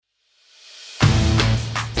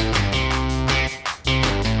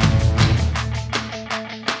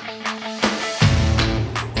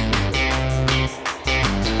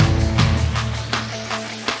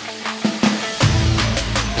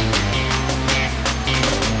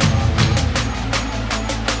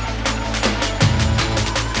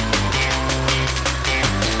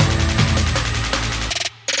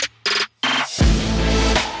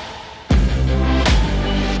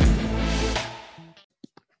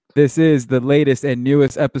This is the latest and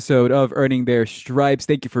newest episode of Earning Their Stripes.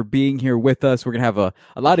 Thank you for being here with us. We're going to have a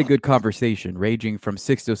lot of good conversation, ranging from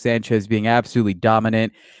Sixto Sanchez being absolutely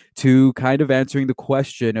dominant to kind of answering the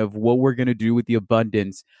question of what we're going to do with the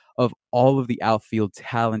abundance of all of the outfield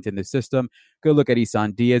talent in the system. Go look at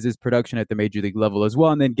Isan Diaz's production at the major league level as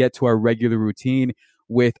well, and then get to our regular routine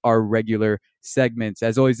with our regular segments.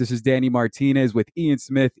 As always, this is Danny Martinez with Ian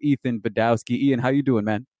Smith, Ethan Badowski. Ian, how you doing,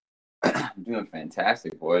 man? I'm doing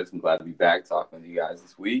fantastic, boys. I'm glad to be back talking with you guys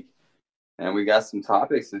this week. And we got some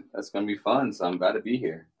topics that's going to be fun, so I'm glad to be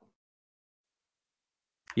here.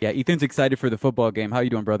 Yeah, Ethan's excited for the football game. How you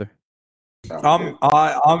doing, brother?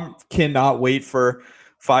 I'm cannot wait for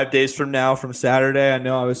 5 days from now, from Saturday. I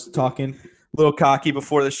know I was talking a little cocky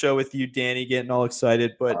before the show with you, Danny, getting all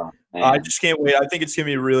excited, but I just can't wait. I think it's going to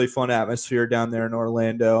be a really fun atmosphere down there in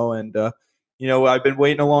Orlando, and I've been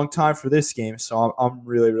waiting a long time for this game, so I'm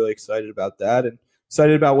really, really excited about that, and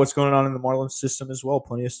excited about what's going on in the Marlins system as well.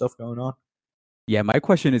 Plenty of stuff going on. Yeah, my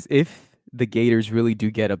question is, if the Gators really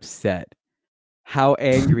do get upset, how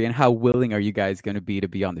angry and how willing are you guys going to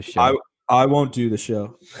be on the show? I won't do the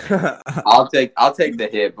show. I'll take the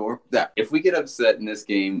hit, but if we get upset in this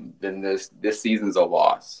game, then this season's a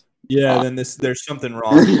loss. Yeah, then there's something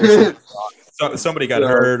wrong. Somebody got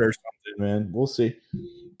hurt or something, man. We'll see.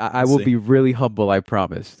 I will be really humble, I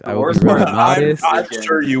promise. I will worst be really part- modest. I'm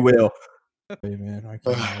sure you will. Hey, man, I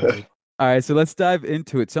can't wait. All right, so let's dive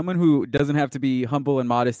into it. Someone who doesn't have to be humble and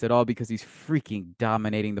modest at all because he's freaking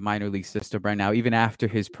dominating the minor league system right now, even after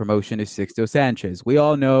his promotion, is Sixto Sanchez. We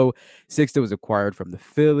all know Sixto was acquired from the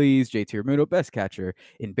Phillies. JT Realmuto, best catcher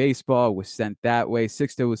in baseball, was sent that way.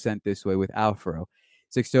 Sixto was sent this way with Alfaro.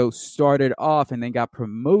 Sixto started off and then got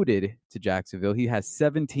promoted to Jacksonville. He has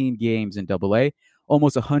 17 games in Double-A,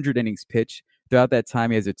 almost 100 innings pitched. Throughout that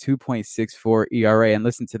time, he has a 2.64 ERA. And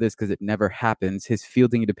listen to this because it never happens. His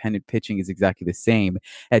fielding independent pitching is exactly the same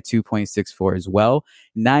at 2.64 as well.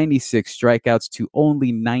 96 strikeouts to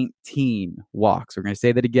only 19 walks. We're going to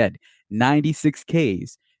say that again. 96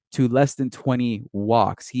 Ks to less than 20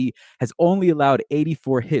 walks. He has only allowed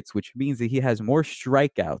 84 hits, which means that he has more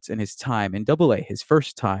strikeouts in his time in Double-A, his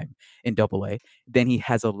first time in Double-A, than he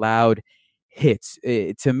has allowed hits.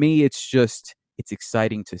 To me, it's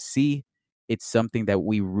exciting to see. It's something that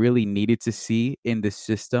we really needed to see in the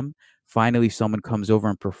system. Finally, someone comes over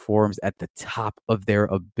and performs at the top of their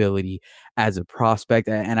ability as a prospect.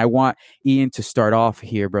 And I want Ian to start off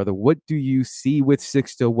here, brother. What do you see with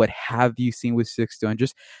Sixto? What have you seen with Sixto? And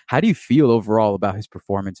just how do you feel overall about his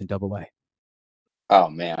performance in Double-A? Oh,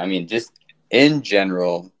 man. I mean, just in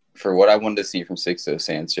general, for what I wanted to see from Sixto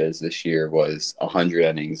Sanchez this year was 100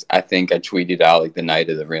 innings. I think I tweeted out like the night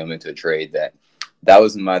of the Realmuto trade that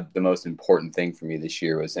was the most important thing for me this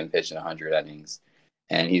year was him pitching 100 innings.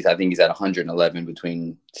 And I think he's at 111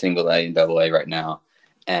 between single A and double A right now.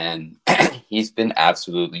 And he's been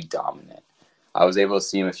absolutely dominant. I was able to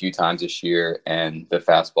see him a few times this year, and the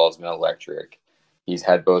fastball's been electric. He's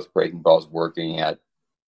had both breaking balls working at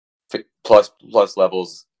plus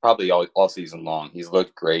levels probably all season long. He's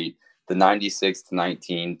looked great. The 96 to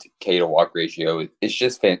 19 K to walk ratio, it's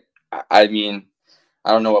just I mean,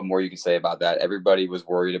 I don't know what more you can say about that. Everybody was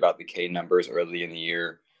worried about the K numbers early in the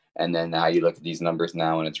year, and then now you look at these numbers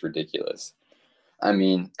now, and it's ridiculous. I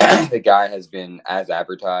mean, the guy has been as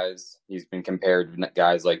advertised. He's been compared to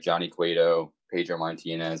guys like Johnny Cueto, Pedro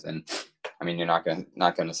Martinez, and I mean, you're not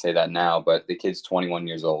gonna say that now, but the kid's 21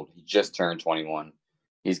 years old. He just turned 21.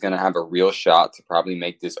 He's gonna have a real shot to probably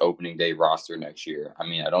make this opening day roster next year. I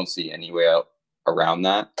mean, I don't see any way out around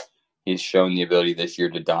that. He's shown the ability this year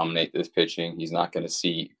to dominate this pitching. He's not going to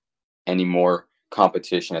see any more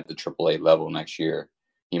competition at the AAA level next year.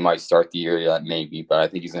 He might start the year that maybe, but I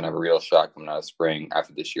think he's going to have a real shot coming out of spring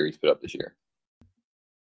after this year he's put up this year.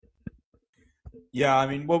 Yeah, I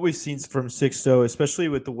mean, what we've seen from Sixto, especially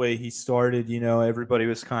with the way he started, everybody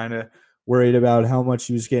was kind of worried about how much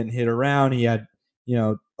he was getting hit around. He had,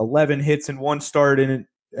 11 hits in one start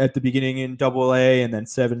at the beginning in Double-A, and then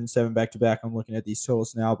 7 and 7 back to back. I'm looking at these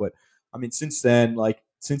totals now, but I mean, since then,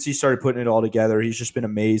 since he started putting it all together, he's just been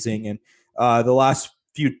amazing. And the last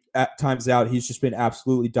few times out, he's just been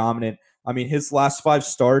absolutely dominant. I mean, his last 5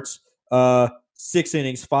 starts, 6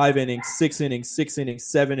 innings, 5 innings, 6 innings, 6 innings,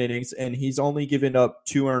 7 innings, and he's only given up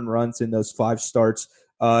 2 earned runs in those 5 starts.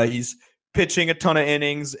 He's pitching a ton of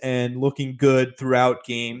innings and looking good throughout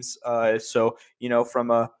games. So,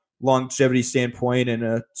 from a longevity standpoint and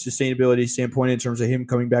a sustainability standpoint in terms of him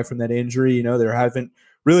coming back from that injury, there haven't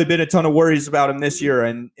really been a ton of worries about him this year.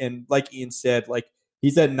 And like Ian said,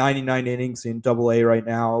 he's at 99 innings in Double-A right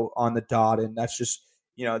now on the dot. And that's just,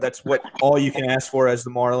 that's what all you can ask for as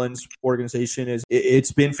the Marlins organization is.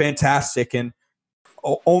 It's been fantastic, and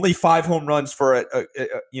only 5 home runs for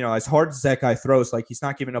as hard as that guy throws. Like, he's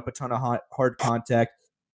not giving up a ton of hard contact.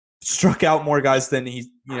 Struck out more guys than he's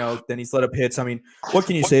let up hits. I mean, what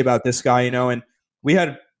can you say about this guy? And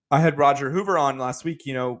I had Roger Hoover on last week.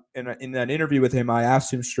 In that interview with him, I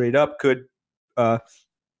asked him straight up, could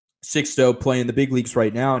Sixto play in the big leagues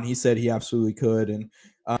right now? And he said he absolutely could. And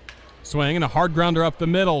swing and a hard grounder up the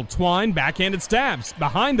middle. Twine backhanded stabs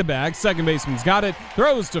behind the bag. Second baseman's got it.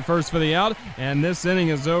 Throws to first for the out. And this inning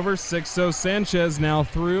is over. Sixto Sanchez now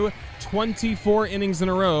through 24 innings in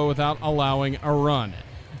a row without allowing a run.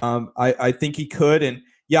 I think he could. And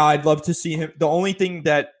yeah, I'd love to see him. The only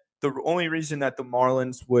reason that the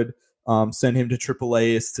Marlins would send him to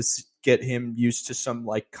AAA is to get him used to some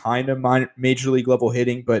kind of major league level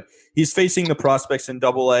hitting. But he's facing the prospects in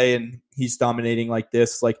AA, and he's dominating like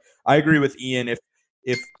this. I agree with Ian.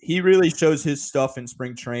 If he really shows his stuff in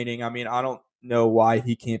spring training, I mean, I don't know why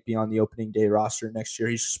he can't be on the opening day roster next year.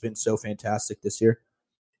 He's just been so fantastic this year.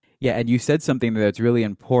 Yeah, and you said something that's really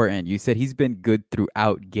important. You said he's been good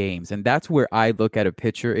throughout games, and that's where I look at a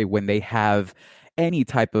pitcher when they have any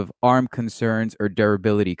type of arm concerns or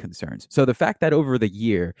durability concerns. So the fact that over the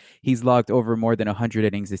year he's logged over more than 100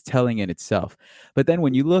 innings is telling in itself. But then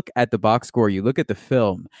when you look at the box score, you look at the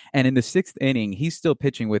film, and in the 6th inning, he's still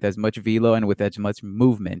pitching with as much velo and with as much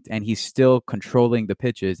movement, and he's still controlling the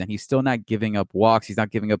pitches, and he's still not giving up walks. He's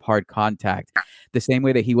not giving up hard contact the same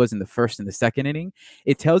way that he was in the 1st and the 2nd inning.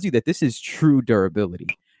 It tells you that this is true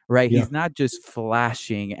durability. Right. Yeah. He's not just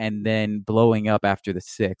flashing and then blowing up after the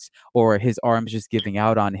 6th, or his arms just giving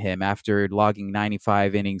out on him after logging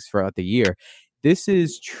 95 innings throughout the year. This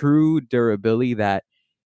is true durability that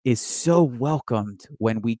is so welcomed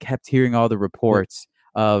when we kept hearing all the reports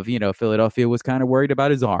of, Philadelphia was kind of worried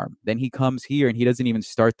about his arm. Then he comes here and he doesn't even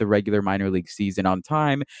start the regular minor league season on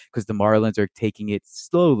time because the Marlins are taking it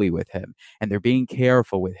slowly with him and they're being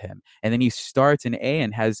careful with him. And then he starts in A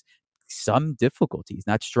and has some difficulties,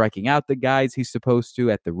 not striking out the guys he's supposed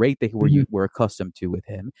to at the rate that we're accustomed to with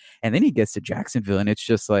him. And then he gets to Jacksonville and it's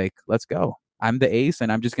just like, let's go. I'm the ace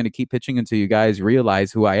and I'm just going to keep pitching until you guys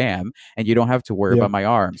realize who I am and you don't have to worry about my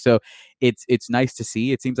arm. So it's nice to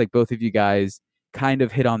see. It seems like both of you guys kind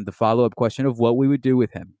of hit on the follow-up question of what we would do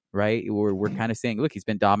with him, right? We're kind of saying, look, he's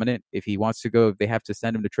been dominant. If he wants to go, if they have to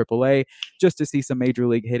send him to AAA just to see some major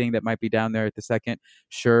league hitting that might be down there at the 2nd,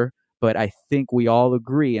 sure. But I think we all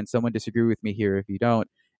agree, and someone disagree with me here if you don't,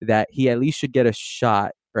 that he at least should get a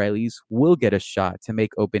shot, or at least will get a shot to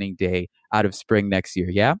make opening day out of spring next year.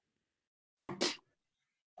 Yeah?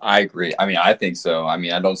 I agree. I mean, I think so. I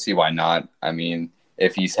mean, I don't see why not. I mean,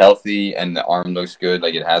 if he's healthy and the arm looks good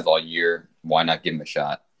like it has all year, why not give him a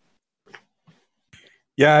shot?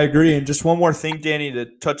 Yeah, I agree. And just one more thing, Danny, to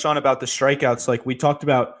touch on about the strikeouts. Like we talked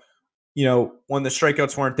about, when the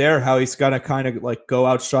strikeouts weren't there, how he's got to kind of go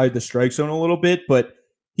outside the strike zone a little bit, but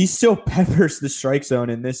he still peppers the strike zone.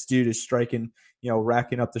 And this dude is striking,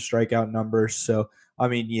 racking up the strikeout numbers. So, I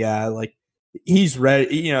mean, yeah, he's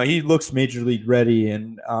ready. He looks major league ready,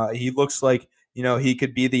 and he looks like, he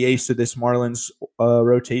could be the ace of this Marlins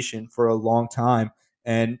rotation for a long time.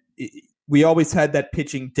 And we always had that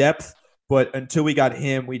pitching depth, but until we got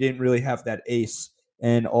him, we didn't really have that ace.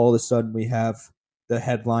 And all of a sudden we have the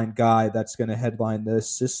headline guy that's going to headline the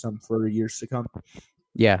system for years to come.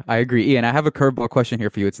 Yeah, I agree. Ian, I have a curveball question here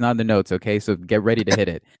for you. It's not in the notes, okay? So get ready to hit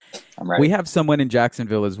it. I'm ready. We have someone in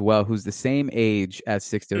Jacksonville as well who's the same age as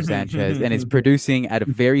Sixto Sanchez and is producing at a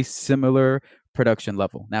very similar production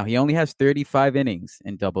level. Now, he only has 35 innings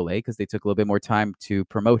in AA because they took a little bit more time to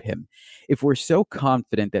promote him. If we're so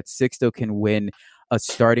confident that Sixto can win a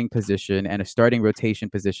starting position and a starting rotation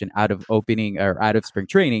position out of opening or out of spring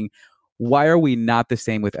training, why are we not the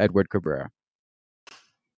same with Edward Cabrera?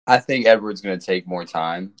 I think Edward's going to take more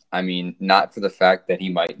time. I mean, not for the fact that he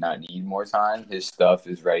might not need more time. His stuff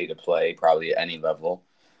is ready to play probably at any level,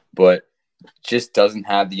 but just doesn't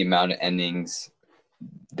have the amount of innings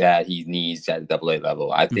that he needs at the AA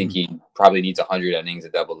level. I think he probably needs 100 innings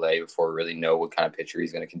at AA before we really know what kind of pitcher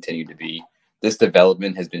he's going to continue to be. This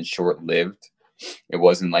development has been short-lived. It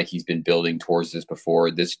wasn't like he's been building towards this before.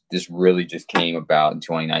 This really just came about in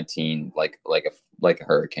 2019 like a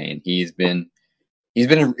hurricane. He's been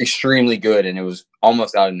extremely good, and it was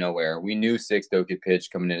almost out of nowhere. We knew Sixto could pitch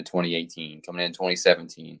coming into 2018, coming into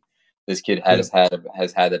 2017. This kid has had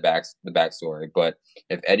the backstory. But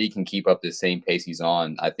if Eddie can keep up the same pace he's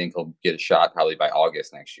on, I think he'll get a shot probably by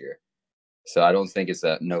August next year. So I don't think it's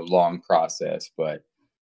a long process. But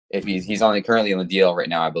if he's currently on the DL right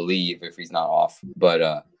now, I believe, if he's not off.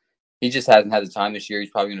 But he just hasn't had the time this year. He's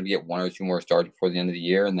probably going to get 1 or 2 more starts before the end of the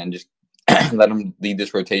year, and then just let him lead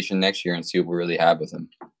this rotation next year and see what we really have with him.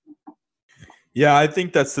 Yeah, I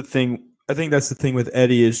think that's the thing. I think that's the thing with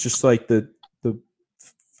Eddie is just like the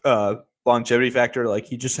longevity factor. Like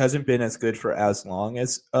he just hasn't been as good for as long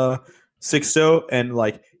as Sixto, and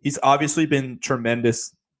like he's obviously been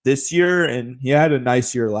tremendous this year, and he had a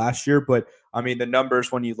nice year last year. But I mean, the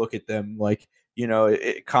numbers when you look at them, like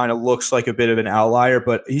it kind of looks like a bit of an outlier.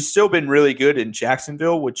 But he's still been really good in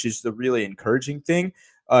Jacksonville, which is the really encouraging thing.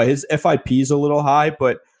 His FIP is a little high,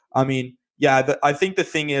 but I mean, yeah, I think the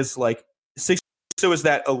thing is like Sixto is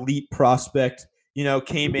that elite prospect.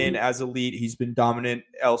 Came in as elite. He's been dominant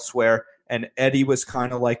elsewhere, and Eddie was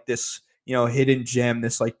kind of like this, hidden gem,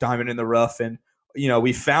 this like diamond in the rough. And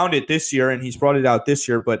we found it this year, and he's brought it out this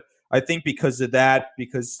year. But I think because of that,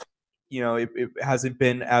 because it hasn't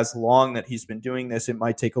been as long that he's been doing this, it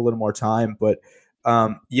might take a little more time. But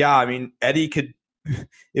yeah, I mean, Eddie could,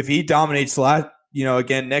 if he dominates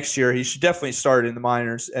again next year, he should definitely start in the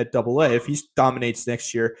minors at AA. If he dominates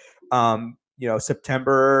next year,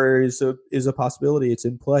 September is a possibility. It's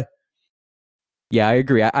in play. Yeah, I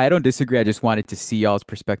agree. I don't disagree. I just wanted to see y'all's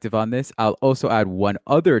perspective on this. I'll also add one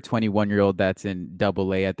other 21-year-old that's in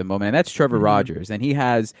AA at the moment, and that's Trevor Rogers. And he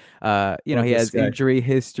has, he has injury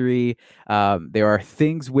history. There are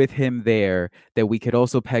things with him there that we could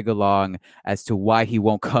also peg along as to why he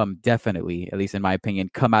won't come, definitely, at least in my opinion,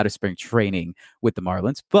 come out of spring training with the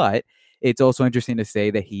Marlins. But it's also interesting to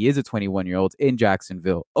say that he is a 21-year-old in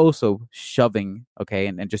Jacksonville, also shoving,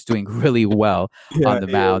 and just doing really well on the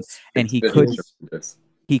mound. And he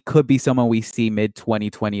could be someone we see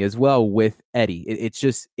mid-2020 as well with Eddie.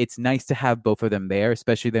 It's nice to have both of them there,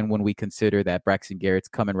 especially then when we consider that Braxton Garrett's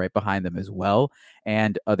coming right behind them as well,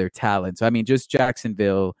 and other talent. So, I mean, just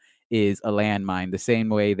Jacksonville is a landmine the same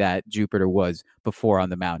way that Jupiter was before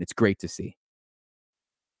on the mound. It's great to see.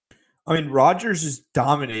 I mean, Rogers is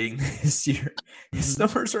dominating this year. His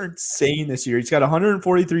numbers are insane this year. He's got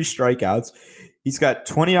 143 strikeouts. He's got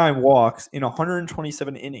 29 walks in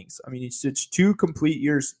 127 innings. I mean, it's 2 complete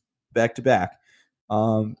years back to back.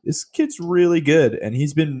 This kid's really good, and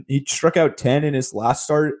he struck out 10 in his last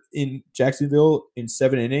start in Jacksonville in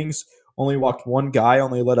 7 innings. Only walked 1 guy.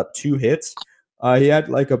 Only let up 2 hits. He had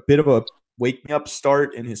like a bit of a wake me up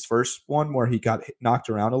start in his first one where he got knocked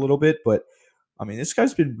around a little bit, but I mean, this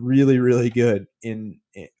guy's been really, really good in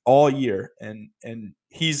all year, and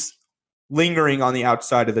he's lingering on the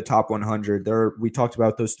outside of the top 100. We talked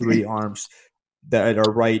about those 3 arms that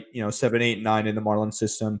are right, 7, 8, 9 in the Marlins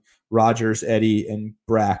system: Rogers, Eddie, and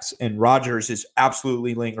Brax. And Rogers is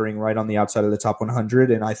absolutely lingering right on the outside of the top 100,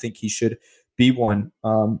 and I think he should be one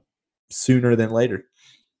sooner than later.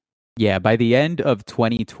 Yeah, by the end of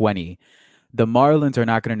 2020. The Marlins are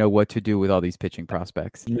not going to know what to do with all these pitching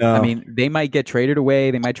prospects. No. I mean, they might get traded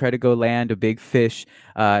away. They might try to go land a big fish,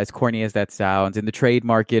 as corny as that sounds, in the trade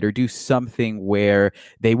market, or do something where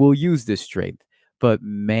they will use this strength. But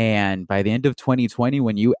man, by the end of 2020,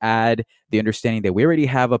 when you add the understanding that we already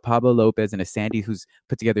have a Pablo Lopez and a Sandy who's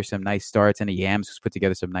put together some nice starts, and a Yams who's put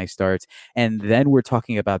together some nice starts, and then we're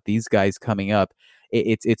talking about these guys coming up,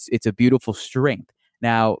 it's a beautiful strength.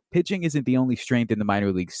 Now, pitching isn't the only strength in the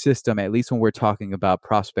minor league system, at least when we're talking about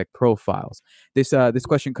prospect profiles. This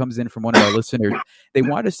question comes in from one of our listeners. They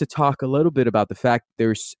want us to talk a little bit about the fact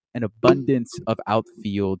there's an abundance of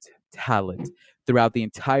outfield talent throughout the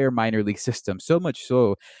entire minor league system, so much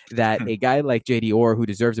so that a guy like JD Orr, who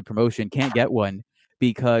deserves a promotion, can't get one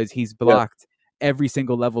because he's blocked every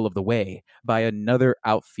single level of the way by another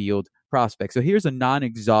outfield prospect. So here's a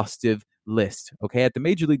non-exhaustive list. Okay, at the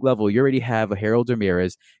major league level, you already have a Harold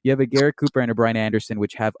Ramirez, you have a Garrett Cooper and a Brian Anderson,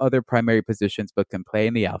 which have other primary positions but can play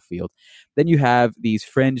in the outfield. Then you have these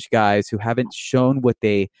fringe guys who haven't shown what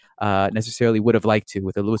they necessarily would have liked to,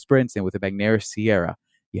 with a Lewis Brinson, with a Magneuris Sierra.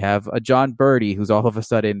 You have a John Birdie, who's all of a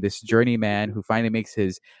sudden this journeyman who finally makes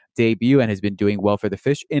his debut and has been doing well for the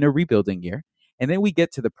Fish in a rebuilding year. And then we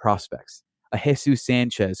get to the prospects. A Jesus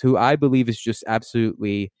Sanchez, who I believe is just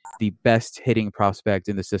absolutely the best hitting prospect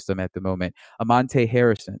in the system at the moment. A Monte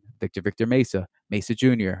Harrison, Victor Mesa, Mesa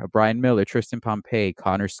Jr., a Brian Miller, Tristan Pompey,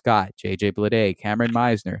 Connor Scott, JJ Bleday, Cameron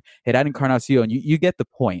Meisner, Gerard Encarnacion. You get the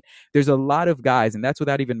point. There's a lot of guys, and that's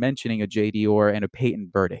without even mentioning a JD Orr and a Peyton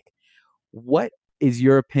Burdick. What is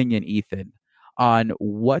your opinion, Ethan, on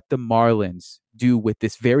what the Marlins do with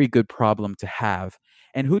this very good problem to have?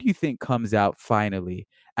 And who do you think comes out finally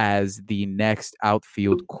as the next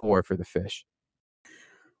outfield core for the Fish?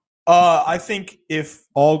 I think if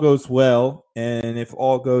all goes well, and if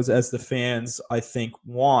all goes as the fans, I think,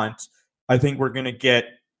 want, I think we're going to get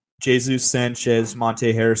Jesus Sanchez,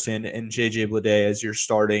 Monte Harrison, and JJ Bleday as your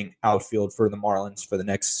starting outfield for the Marlins for the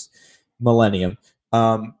next millennium.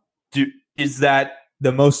 Is that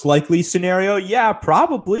the most likely scenario? Yeah,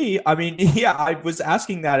 probably. I mean, yeah, I was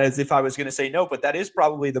asking that as if I was going to say no, but that is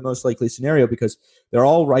probably the most likely scenario because they're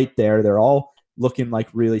all right there. They're all looking like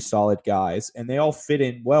really solid guys, and they all fit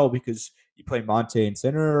in well because you play Monte in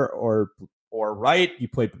center or right, you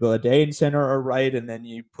play Bleday in center or right, and then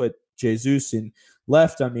you put Jesus in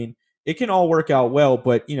left. I mean, it can all work out well,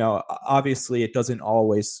 but obviously it doesn't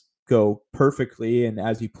always go perfectly and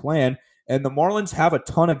as you plan. And the Marlins have a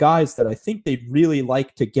ton of guys that I think they'd really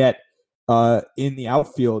like to get in the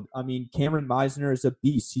outfield. I mean, Cameron Meisner is a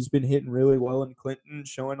beast. He's been hitting really well in Clinton,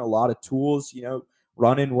 showing a lot of tools,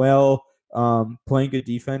 running well, playing good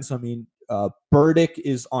defense. I mean, Burdick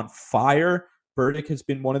is on fire. Burdick has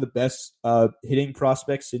been one of the best hitting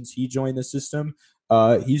prospects since he joined the system.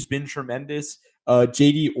 He's been tremendous.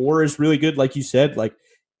 JD Orr is really good, like you said. Like,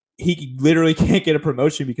 he literally can't get a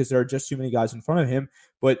promotion because there are just too many guys in front of him.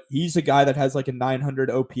 But he's a guy that has like a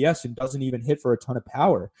 900 OPS and doesn't even hit for a ton of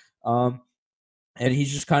power. And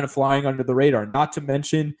he's just kind of flying under the radar. Not to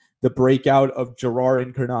mention the breakout of Gerard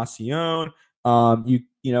Encarnacion.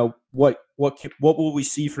 What will we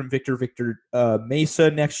see from Victor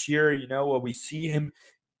Mesa next year? Will we see him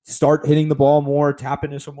start hitting the ball more, tap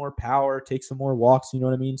into some more power, take some more walks? You know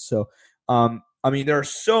what I mean? So, there are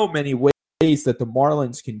so many ways that the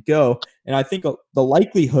Marlins can go, and I think the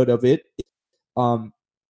likelihood of it,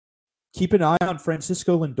 keep an eye on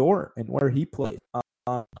Francisco Lindor and where he plays.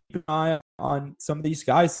 Keep an eye on some of these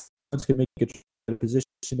guys that's going to make a position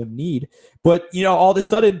of need. But all of a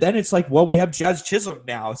sudden, then it's like, well, we have Jazz Chisholm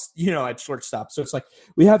now, at shortstop. So it's like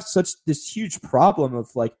we have this huge problem of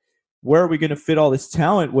like, where are we going to fit all this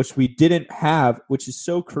talent, which we didn't have, which is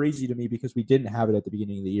so crazy to me because we didn't have it at the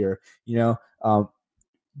beginning of the year.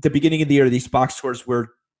 The beginning of the year, these box scores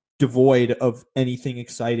were devoid of anything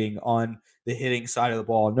exciting on the hitting side of the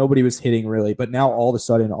ball. Nobody was hitting really, but now all of a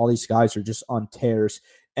sudden, all these guys are just on tears.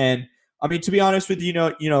 And I mean, to be honest with you,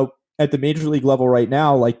 at the major league level right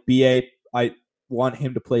now, like BA, I want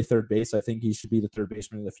him to play third base. I think he should be the third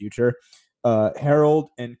baseman of the future.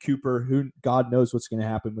 Harold and Cooper, who God knows what's going to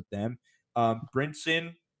happen with them.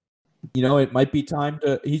 Brinson, it might be time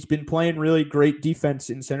he's been playing really great defense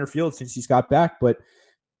in center field since he's got back, but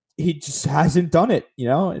he just hasn't done it,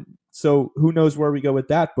 and so who knows where we go with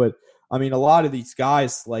that. But I mean, a lot of these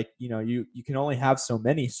guys, like, you can only have so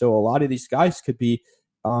many. So a lot of these guys could be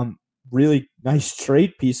really nice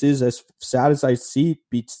trade pieces, as sad as I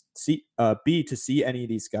be to see any of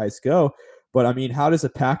these guys go. But I mean, how does a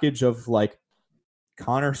package of like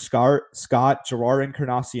Connor Scott, Gerard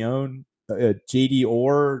Encarnacion, JD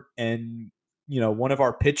Orr, and one of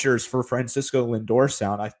our pitchers for Francisco Lindor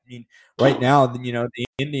sound? I mean, right now, the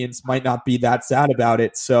Indians might not be that sad about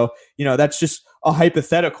it. So, that's just a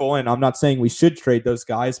hypothetical, and I'm not saying we should trade those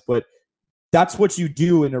guys, but that's what you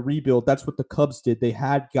do in a rebuild. That's what the Cubs did. They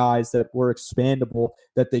had guys that were expandable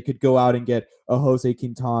that they could go out and get a Jose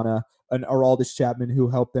Quintana, an Aroldis Chapman who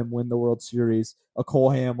helped them win the World Series, a Cole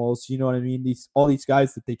Hamels, you know what I mean? All these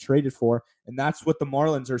guys that they traded for, and that's what the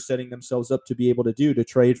Marlins are setting themselves up to be able to do, to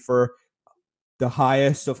trade for the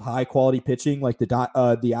highest of high quality pitching, like the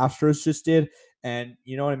Astros just did, and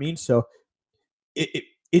you know what I mean. So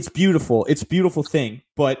it's beautiful. It's a beautiful thing,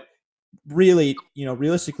 but really,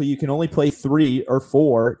 realistically, you can only play 3 or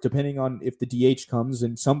 4 depending on if the DH comes,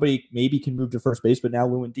 and somebody maybe can move to first base. But now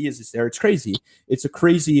Lewin Diaz is there. It's crazy. It's a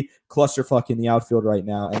crazy clusterfuck in the outfield right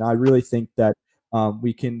now, and I really think that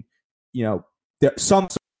we can, some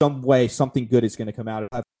way something good is going to come out.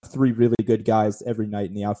 I have 3 really good guys every night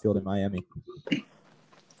in the outfield in Miami.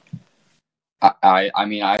 I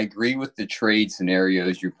mean, I agree with the trade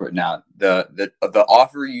scenarios you're putting out. The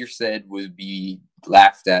offer you said would be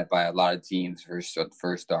laughed at by a lot of teams for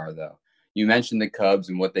first star, though. You mentioned the Cubs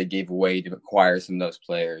and what they gave away to acquire some of those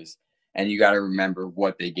players, and you got to remember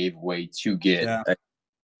what they gave away to get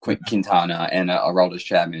Quintana and Aroldis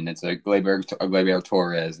Chapman. It's a Gleyber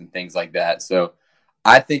Torres and things like that. So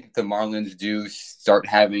I think if the Marlins do start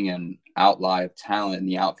having an outlier of talent in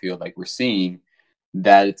the outfield like we're seeing,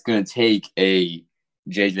 that it's going to take a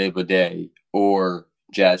JJ Bleday or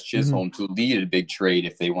Jazz Chisholm to lead a big trade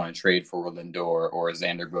if they want to trade for Lindor or a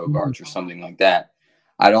Xander Bogaerts or something like that.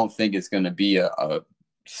 I don't think it's going to be a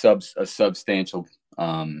substantial,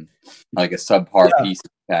 like a subpar piece of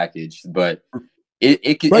the package, but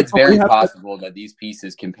it's very possible that these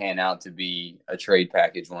pieces can pan out to be a trade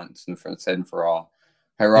package once and for all.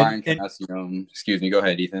 Ryan, excuse me, go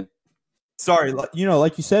ahead, Ethan. Sorry, like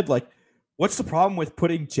you said, like what's the problem with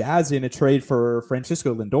putting Jazz in a trade for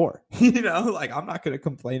Francisco Lindor? Like I'm not going to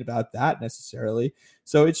complain about that necessarily.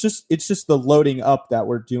 So it's just the loading up that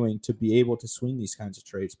we're doing to be able to swing these kinds of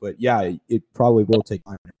trades. But yeah, it probably will take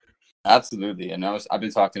time. Absolutely. And I've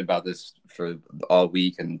been talking about this for all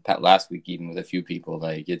week and last week, even with a few people.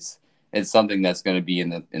 Like it's something that's going to be in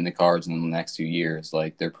the cards in the next 2 years.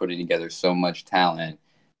 Like they're putting together so much talent,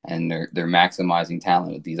 and they're maximizing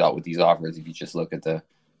talent with these offers. If you just look at the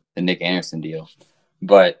Nick Anderson deal,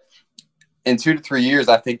 but in 2 to 3 years,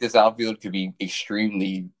 I think this outfield could be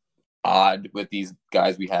extremely odd with these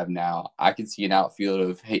guys we have now. I could see an outfield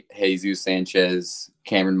of Jesus Sanchez,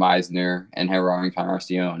 Cameron Meisner, and Gerard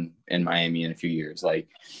Encarnacion in Miami in a few years. Like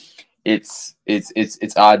it's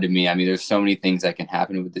odd to me. I mean, there's so many things that can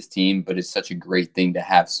happen with this team, but it's such a great thing to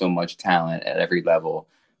have so much talent at every level.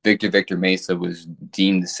 Victor Mesa was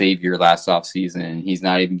deemed the savior last offseason, and he's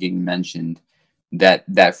not even getting mentioned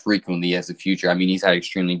that frequently as a future. I mean, he's had an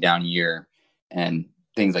extremely down year and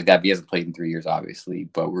things like that. He hasn't played in 3 years, obviously,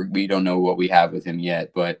 but we don't know what we have with him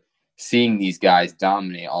yet. But seeing these guys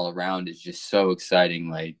dominate all around is just so exciting.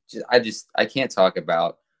 Like, I can't talk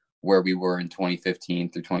about where we were in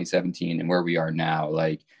 2015 through 2017 and where we are now.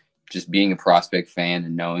 Like, just being a prospect fan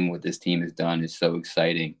and knowing what this team has done is so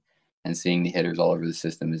exciting. And seeing the hitters all over the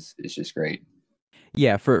system is just great.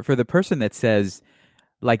 Yeah, for the person that says,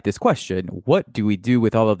 like this question, what do we do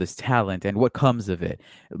with all of this talent and what comes of it?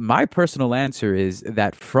 My personal answer is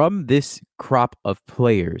that from this crop of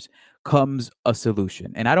players comes a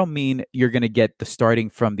solution. And I don't mean you're going to get the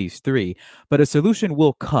starting from these three, but a solution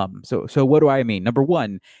will come. So what do I mean? Number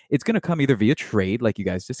one, it's going to come either via trade, like you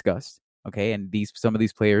guys discussed. Okay, and some of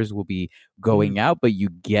these players will be going out, but you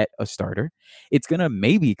get a starter. It's gonna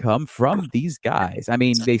maybe come from these guys. I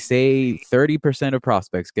mean, they say 30% of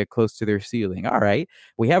prospects get close to their ceiling. All right,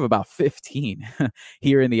 we have about 15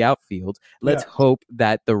 here in the outfield. Let's hope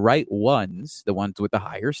that the right ones, the ones with the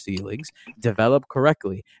higher ceilings, develop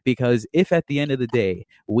correctly. Because if at the end of the day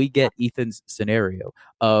we get Ethan's scenario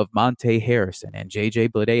of Monte Harrison and JJ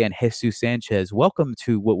Bleday and Jesus Sanchez, welcome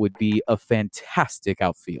to what would be a fantastic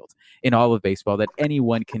outfield in all of baseball that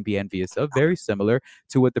anyone can be envious of. Very similar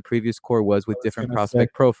to what the previous core was with different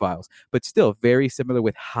prospect profiles, but still very similar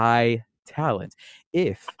with high talent.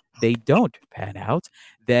 If they don't pan out,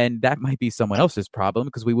 then that might be someone else's problem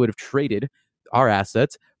because we would have traded our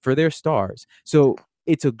assets for their stars. So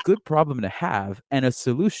it's a good problem to have, and a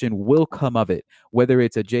solution will come of it, whether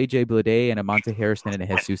it's a JJ Bleday and a Monte Harrison and a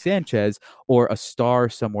Jesus Sanchez, or a star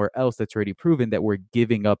somewhere else that's already proven that we're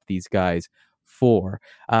giving up these guys for.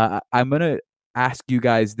 I'm going to ask you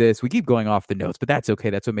guys this. We keep going off the notes, but that's okay.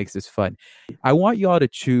 That's what makes this fun. I want y'all to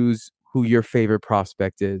choose who your favorite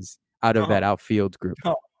prospect is out of that outfield group.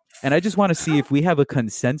 And I just want to see if we have a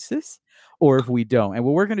consensus or if we don't. And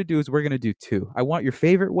what we're going to do is we're going to do two. I want your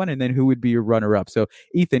favorite one and then who would be your runner-up. So,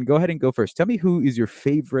 Ethan, go ahead and go first. Tell me who is your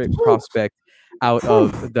favorite prospect out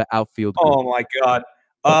of the outfield group. Oh, my God.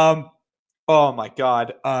 Oh, my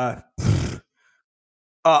God.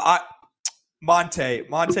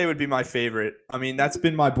 Monte would be my favorite. I mean, that's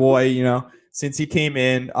been my boy, since he came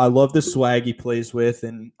in. I love the swag he plays with,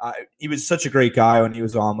 and he was such a great guy when he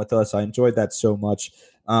was on with us. I enjoyed that so much.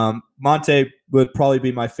 Monte would probably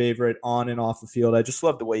be my favorite on and off the field. I just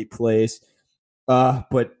love the way he plays.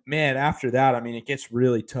 But man, after that, I mean, it gets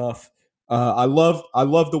really tough. I love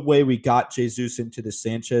the way we got Jesus into the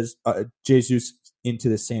Sanchez into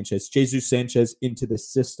the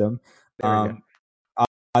system.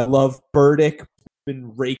 I love Burdick,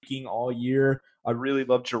 been raking all year. I really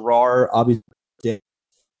love Gerard, obviously the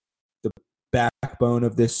backbone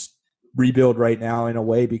of this rebuild right now in a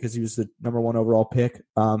way because he was the number 1 overall pick.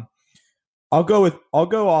 I'll go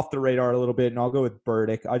off the radar a little bit, and I'll go with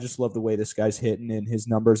Burdick. I just love the way this guy's hitting, and his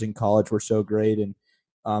numbers in college were so great. And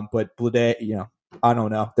but Bleday, I don't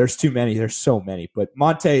know. There's too many. There's so many. But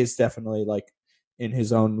Monte is definitely like in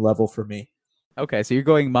his own level for me. Okay, so you're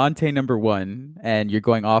going Monte number 1, and you're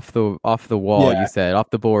going off the wall. You said off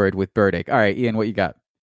the board with Burdick. All right, Ian, what you got?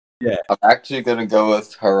 Yeah, I'm actually gonna go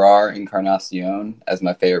with Gerard Encarnacion as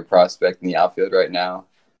my favorite prospect in the outfield right now.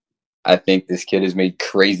 I think this kid has made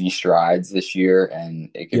crazy strides this year, and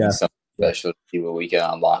it could be something special to see what we can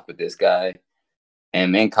unlock with this guy.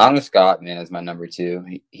 And man, Connor Scott, man, is my number 2.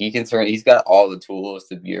 He's got all the tools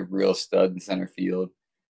to be a real stud in center field.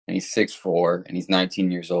 And he's 6'4", and he's 19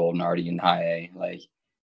 years old and already in high A. Like,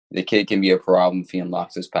 the kid can be a problem if he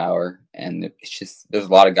unlocks his power. And it's just, there's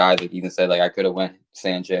a lot of guys that even said, like, I could have went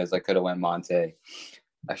Sanchez, I could have went Monte.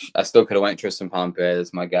 I still could have went Tristan Pompey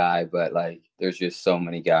as my guy, but, like, there's just so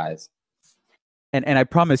many guys. And I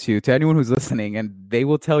promise you, to anyone who's listening, and they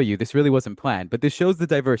will tell you this really wasn't planned, but this shows the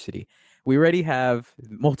diversity. We already have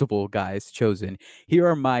multiple guys chosen. Here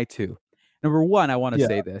are my two. Number one, I want to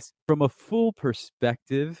say this from a full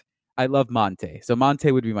perspective. I love Monte. So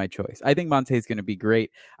Monte would be my choice. I think Monte is going to be great.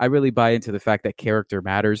 I really buy into the fact that character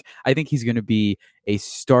matters. I think he's going to be a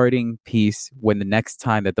starting piece when the next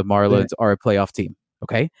time that the Marlins are a playoff team.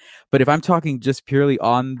 Okay. But if I'm talking just purely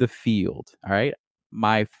on the field, all right,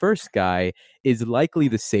 my first guy is likely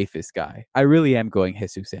the safest guy. I really am going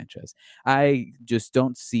Jesus Sanchez. I just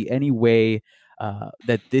don't see any way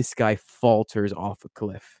that this guy falters off a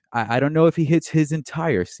cliff. I don't know if he hits his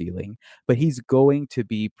entire ceiling, but he's going to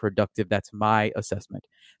be productive. That's my assessment.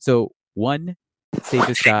 So one,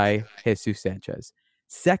 safest guy, Jesus Sanchez.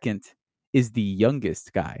 Second is the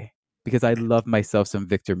youngest guy, because I love myself some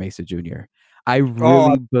Victor Mesa Jr. I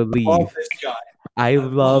really believe this guy.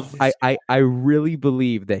 I really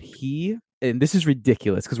believe that he, and this is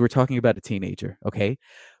ridiculous because we're talking about a teenager, okay?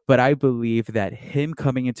 But I believe that him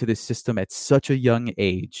coming into the system at such a young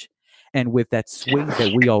age and with that swing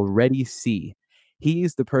that we already see, he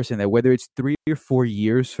is the person that whether it's 3 or 4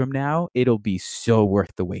 years from now, it'll be so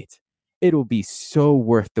worth the wait. It'll be so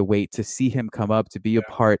worth the wait to see him come up to be a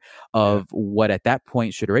part of what at that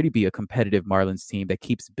point should already be a competitive Marlins team that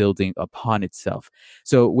keeps building upon itself.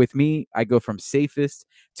 So with me, I go from safest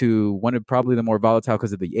to one of probably the more volatile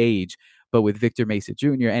because of the age, but with Victor Mesa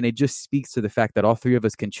Jr. And it just speaks to the fact that all three of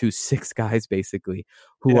us can choose 6 guys basically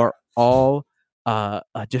who are all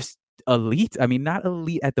just elite. I mean, not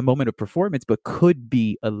elite at the moment of performance, but could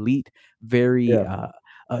be elite, very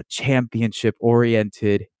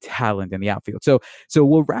championship-oriented talent in the outfield. So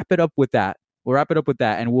we'll wrap it up with that.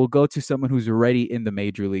 And we'll go to someone who's already in the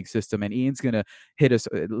major league system. And Ian's going to hit us,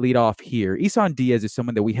 lead off here. Isan Diaz is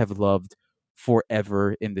someone that we have loved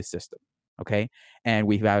forever in the system. Okay. And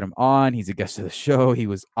we've had him on. He's a guest of the show. He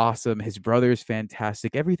was awesome. His brother is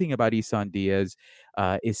fantastic. Everything about Isan Diaz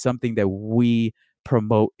is something that we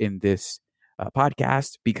promote in this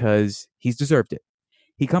podcast because he's deserved it.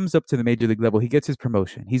 He comes up to the major league level. He gets his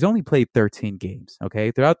promotion. He's only played 13 games.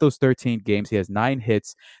 Okay. Throughout those 13 games, he has 9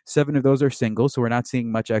 hits. 7 of those are singles. So we're not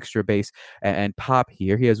seeing much extra base and pop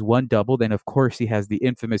here. He has 1 double. Then, of course, he has the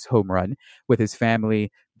infamous home run with his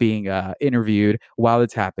family being interviewed while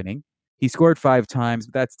it's happening. He scored 5 times,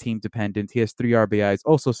 but that's team dependent. He has 3 RBIs,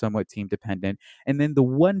 also somewhat team dependent. And then the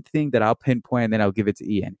one thing that I'll pinpoint, and then I'll give it to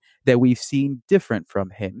Ian, that we've seen different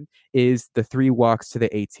from him is the 3 walks to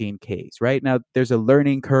the 18 Ks, right? Now, there's a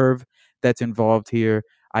learning curve that's involved here.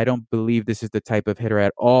 I don't believe this is the type of hitter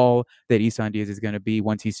at all that Isan Diaz is going to be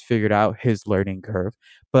once he's figured out his learning curve.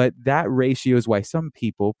 But that ratio is why some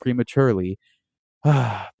people prematurely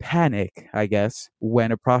panic, I guess,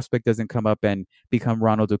 when a prospect doesn't come up and become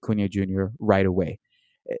Ronald Acuna Jr. right away.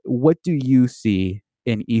 What do you see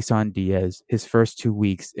in Isan Diaz, his first 2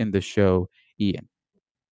 weeks in the show, Ian?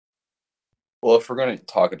 Well, if we're going to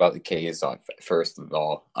talk about the Ks first of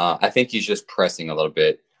all, I think he's just pressing a little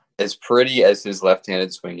bit. As pretty as his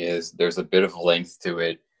left-handed swing is, there's a bit of length to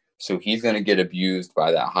it. So he's going to get abused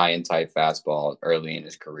by that high and tight fastball early in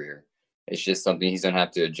his career. It's just something he's going to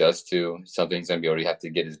have to adjust to, something he's going to be able to have to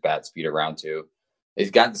get his bat speed around to.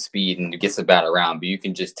 He's got the speed and he gets the bat around, but you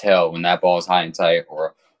can just tell when that ball is high and tight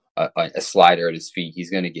or a slider at his feet,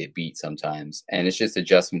 he's going to get beat sometimes. And it's just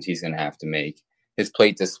adjustments he's going to have to make. His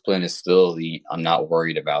plate discipline is still elite. I'm not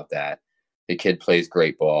worried about that. The kid plays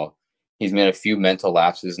great ball. He's made a few mental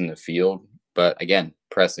lapses in the field, but again,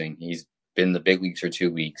 pressing. He's been in the big leagues for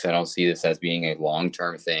 2 weeks. I don't see this as being a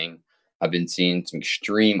long-term thing. I've been seeing some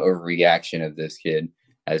extreme overreaction of this kid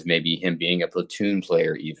as maybe him being a platoon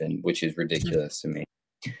player even, which is ridiculous to me.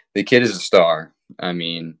 The kid is a star. I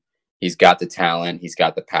mean, he's got the talent. He's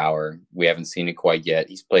got the power. We haven't seen it quite yet.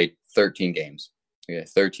 He's played 13 games. Yeah,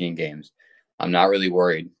 13 games. I'm not really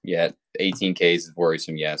worried yet. 18 Ks is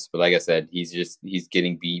worrisome, yes. But like I said, he's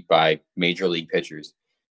getting beat by major league pitchers.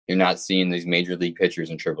 You're not seeing these major league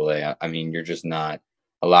pitchers in AAA. I mean, you're just not.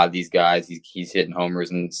 A lot of these guys, he's hitting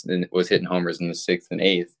homers and was hitting homers in the 6th and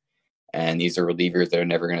 8th. And these are relievers that are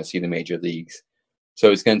never going to see the major leagues.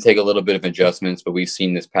 So it's going to take a little bit of adjustments, but we've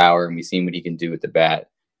seen this power and we've seen what he can do with the bat.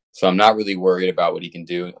 So I'm not really worried about what he can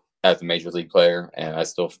do as a major league player. And I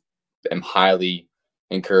still am highly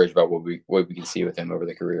encouraged about what we can see with him over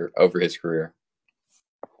his career.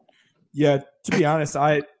 Yeah, to be honest,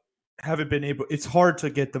 I haven't been able. It's hard to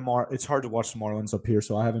get it's hard to watch the Marlins up here,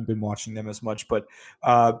 so I haven't been watching them as much. But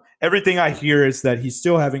everything I hear is that he's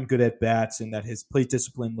still having good at bats and that his plate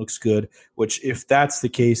discipline looks good. Which, if that's the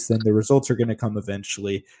case, then the results are going to come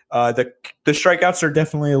eventually. The strikeouts are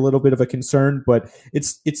definitely a little bit of a concern, but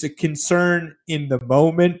it's a concern in the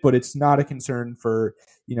moment, but it's not a concern for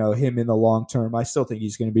him in the long term. I still think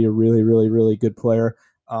he's going to be a really, really, really good player.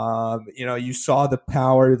 You saw the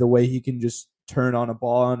power, the way he can just turn on a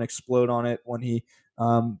ball and explode on it when he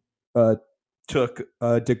took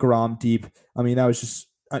DeGrom deep. I mean, that was just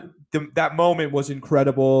that moment was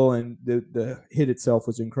incredible, and the hit itself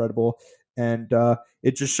was incredible. And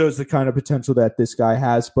it just shows the kind of potential that this guy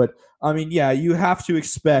has. But, I mean, yeah, you have to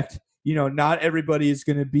expect, not everybody is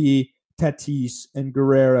going to be Tatis and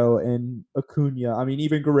Guerrero and Acuna. I mean,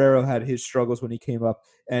 even Guerrero had his struggles when he came up.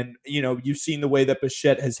 And, you've seen the way that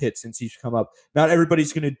Bichette has hit since he's come up. Not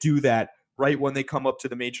everybody's going to do that right when they come up to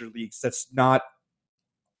the major leagues. That's not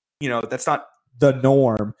the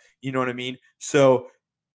norm. You know what I mean? So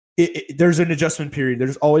there's an adjustment period.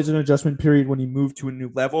 There's always an adjustment period when you move to a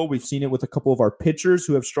new level. We've seen it with a couple of our pitchers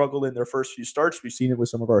who have struggled in their first few starts. We've seen it with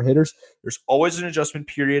some of our hitters. There's always an adjustment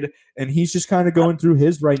period, and he's just kind of going through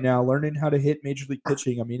his right now, learning how to hit major league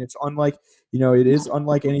pitching. I mean, it's unlike, it is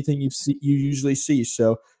unlike anything you usually see.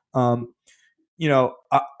 So, I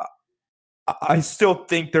still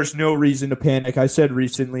think there's no reason to panic. I said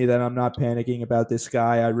recently that I'm not panicking about this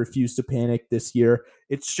guy. I refuse to panic this year.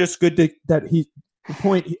 It's just good that the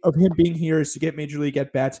point of him being here is to get major league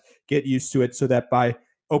at bats, get used to it, so that by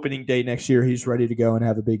opening day next year, he's ready to go and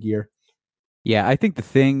have a big year. Yeah, I think the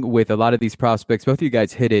thing with a lot of these prospects, both of you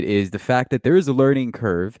guys hit it, is the fact that there is a learning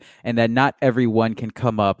curve and that not everyone can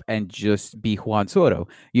come up and just be Juan Soto.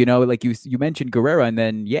 Like you mentioned Guerrero, and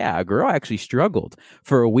then, Guerrero actually struggled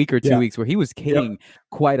for a week or 2 weeks where he was King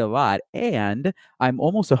quite a lot. And I'm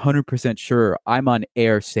almost 100% sure I'm on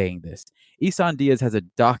air saying this. Isan Diaz has a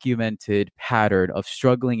documented pattern of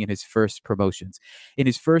struggling in his first promotions. In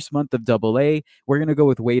his first month of AA, we're going to go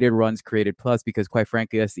with weighted runs created plus because, quite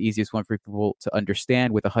frankly, that's the easiest one for people to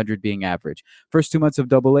understand, with 100 being average. First 2 months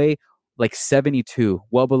of AA, like 72,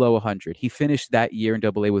 well below 100. He finished that year in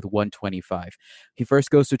AA with 125. He first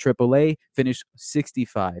goes to AAA, finished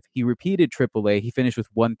 65. He repeated AAA, he finished with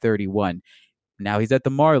 131. Now he's at the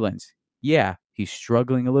Marlins. Yeah, he's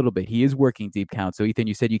struggling a little bit. He is working deep count. So, Ethan,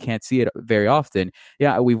 you said you can't see it very often.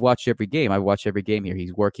 Yeah, we've watched every game. I've watched every game here.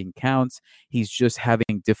 He's working counts. He's just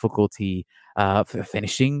having difficulty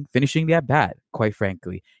finishing the at-bat, quite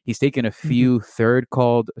frankly. He's taken a few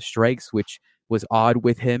third-called strikes, which was odd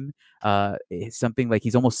with him. It's something like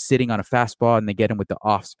he's almost sitting on a fastball and they get him with the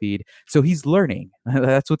off speed. So he's learning.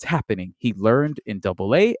 That's what's happening. He learned in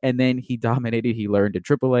AA and then he dominated. He learned in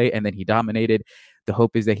AAA and then he dominated. The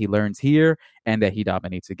hope is that he learns here and that he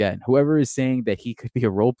dominates again. Whoever is saying that he could be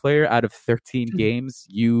a role player out of 13 games,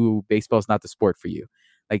 baseball's not the sport for you.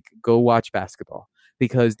 Like, go watch basketball,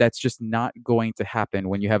 because that's just not going to happen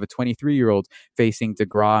when you have a 23-year-old facing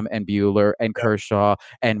DeGrom and Buehler and Kershaw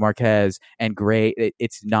and Marquez and Gray.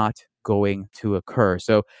 It's not going to occur.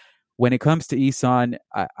 So when it comes to Isan,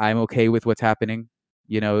 I'm okay with what's happening.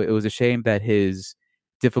 It was a shame that his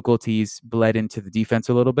difficulties bled into the defense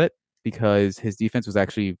a little bit, because his defense was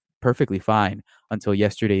actually perfectly fine until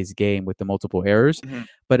yesterday's game with the multiple errors. Mm-hmm.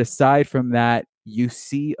 But aside from that, you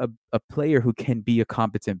see a player who can be a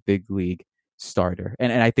competent big league starter.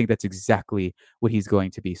 And I think that's exactly what he's going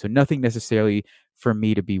to be. So nothing necessarily for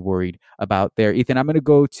me to be worried about there. Ethan, I'm going to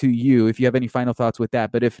go to you if you have any final thoughts with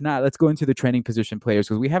that. But if not, let's go into the trending position players,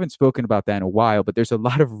 because we haven't spoken about that in a while, but there's a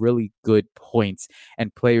lot of really good points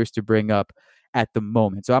and players to bring up at the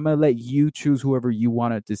moment. So I'm going to let you choose whoever you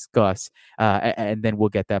want to discuss, and then we'll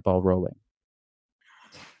get that ball rolling.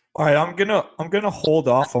 All right, I'm gonna hold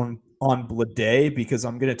off on Bleday because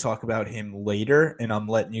I'm gonna talk about him later, and I'm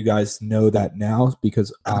letting you guys know that now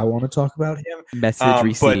because I want to talk about him. Message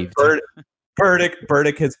received. But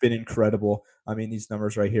Burdick has been incredible. I mean, these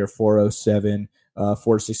numbers right here: 407,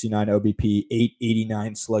 469 OBP,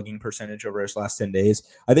 889 slugging percentage over his last 10 days.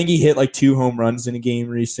 I think he hit like 2 home runs in a game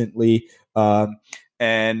recently.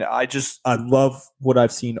 And I love what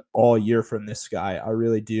I've seen all year from this guy. I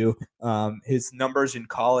really do. His numbers in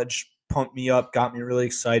college pumped me up, got me really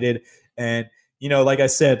excited. And, like I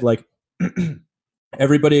said, like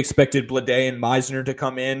everybody expected Bleday and Meisner to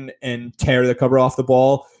come in and tear the cover off the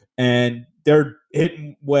ball. And they're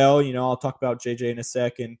hitting well. I'll talk about JJ in a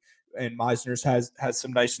sec, and Meisner's has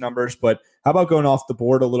some nice numbers. But how about going off the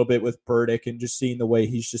board a little bit with Burdick and just seeing the way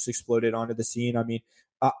he's just exploded onto the scene? I mean,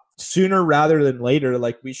 sooner rather than later,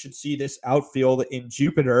 like, we should see this outfield in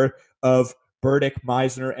Jupiter of Burdick,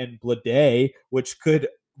 Meisner, and Bleday, which could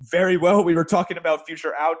very well, we were talking about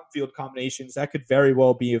future outfield combinations. That could very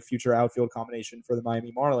well be a future outfield combination for the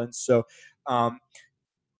Miami Marlins. So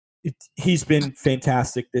he's been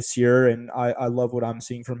fantastic this year, and I love what I'm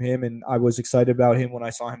seeing from him, and I was excited about him when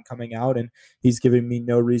I saw him coming out, and he's giving me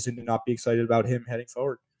no reason to not be excited about him heading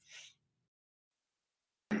forward.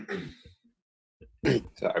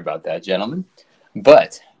 Sorry about that, gentlemen.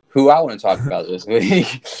 But Who I want to talk about this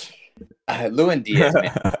week, Lewin Diaz,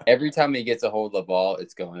 man. Every time he gets a hold of the ball,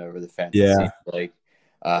 it's going over the fence. Yeah. Like,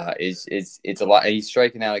 it's a lot. He's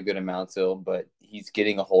striking out a good amount still, but he's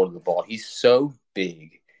getting a hold of the ball. He's so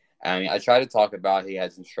big. I mean, I try to talk about he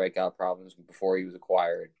had some strikeout problems before he was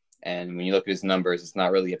acquired. And when you look at his numbers, it's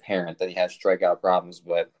not really apparent that he has strikeout problems,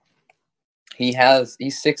 but he's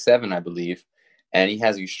 6'7", I believe, and he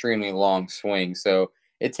has an extremely long swing. So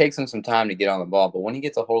it takes him some time to get on the ball, but when he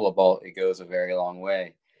gets a hold of the ball, it goes a very long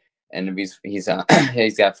way. And he's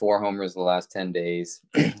got 4 homers the last 10 days.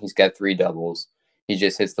 He's got 3 doubles. He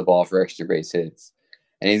just hits the ball for extra base hits.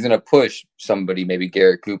 And he's going to push somebody, maybe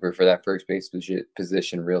Garrett Cooper, for that first base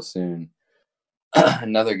position real soon.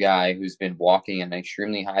 Another guy who's been walking at an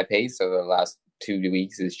extremely high pace over the last 2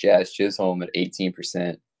 weeks is Jazz Chisholm at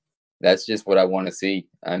 18%. That's just what I want to see.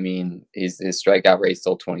 I mean, his strikeout rate is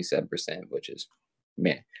still 27%, which is,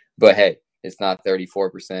 man. But hey, it's not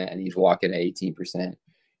 34%, and he's walking at 18%.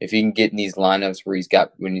 If he can get in these lineups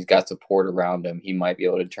when he's got support around him, he might be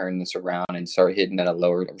able to turn this around and start hitting at a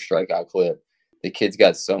lower strikeout clip. The kid's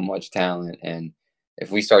got so much talent, and if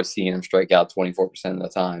we start seeing him strike out 24% of the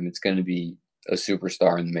time, it's going to be a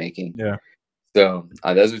superstar in the making. Yeah. So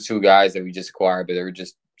those are 2 guys that we just acquired, but they were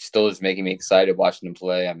just making me excited watching them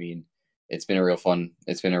play. I mean, it's been a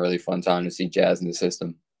really fun time to see Jazz in the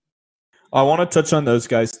system. I want to touch on those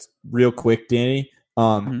guys real quick, Danny.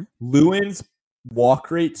 Lewin's walk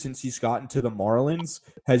rate since he's gotten to the Marlins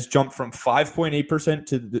has jumped from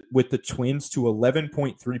 5.8% with the Twins to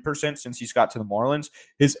 11.3% since he's got to the Marlins.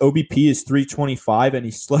 His OBP is 325 and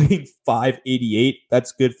he's slugging 588.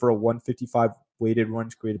 That's good for a 155 weighted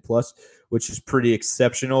runs created plus, which is pretty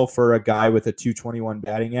exceptional for a guy with a 221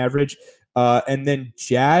 batting average. And then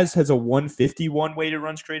Jazz has a 151 weighted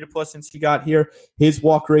runs created plus since he got here. His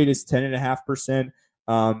walk rate is 10.5%.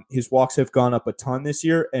 His walks have gone up a ton this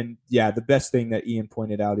year. And yeah, the best thing that Ian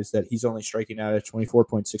pointed out is that he's only striking out at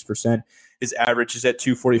 24.6%. His average is at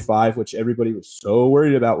 245, which everybody was so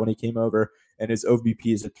worried about when he came over. And his OBP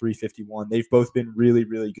is at 351. They've both been really,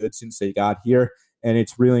 really good since they got here. And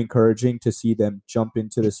it's really encouraging to see them jump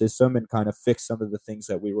into the system and kind of fix some of the things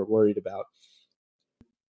that we were worried about.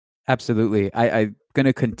 Absolutely. I'm going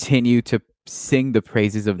to continue to sing the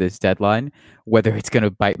praises of this deadline, whether it's going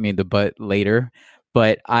to bite me in the butt later.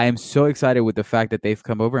 But I am so excited with the fact that they've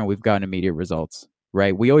come over and we've gotten immediate results,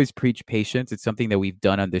 right? We always preach patience. It's something that we've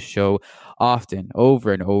done on this show often,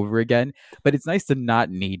 over and over again. But it's nice to not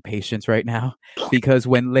need patience right now, because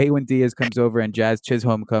when Lewin Diaz comes over and Jazz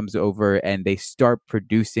Chisholm comes over and they start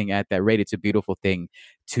producing at that rate, it's a beautiful thing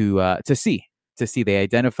to see. They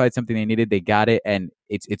identified something they needed, they got it, and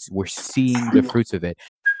we're seeing the fruits of it.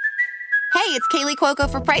 Hey, it's Kaylee Cuoco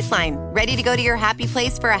for Priceline. Ready to go to your happy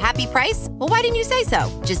place for a happy price? Well, why didn't you say so?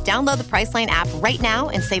 Just download the Priceline app right now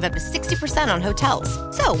and save up to 60% on hotels.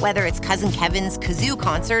 So whether it's Cousin Kevin's Kazoo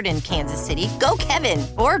Concert in Kansas City, go Kevin,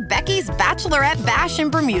 or Becky's Bachelorette Bash in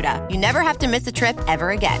Bermuda, you never have to miss a trip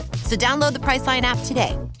ever again. So download the Priceline app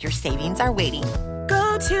today. Your savings are waiting.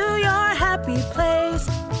 Go to your happy place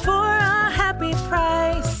for a happy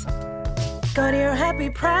price. Go to your happy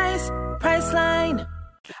price, Priceline.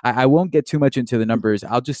 I won't get too much into the numbers.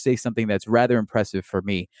 I'll just say something that's rather impressive for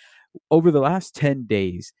me. Over the last 10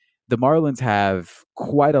 days, the Marlins have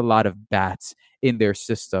quite a lot of bats in their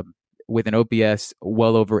system with an OPS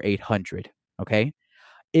well over 800. Okay.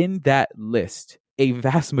 In that list, a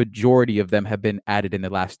vast majority of them have been added in the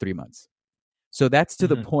last 3 months. So that's to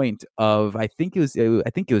the point of, I think it was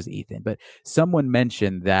Ethan, but someone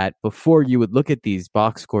mentioned that before you would look at these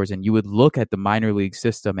box scores and you would look at the minor league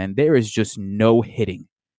system and there is just no hitting.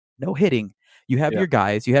 You have your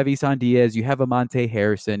guys, you have Isan Diaz, you have Amante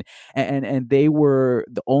Harrison, and they were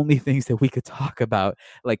the only things that we could talk about,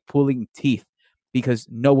 like pulling teeth, because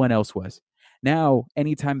no one else was. Now,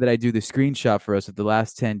 anytime that I do the screenshot for us of the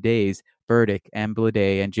last 10 days, Burdick,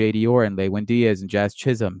 Amblade, and J.D. Orr, Lewin Diaz, and Jazz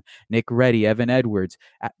Chisholm, Nick Reddy, Evan Edwards,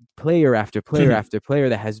 player after player after player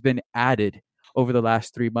that has been added over the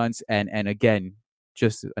last 3 months. And again,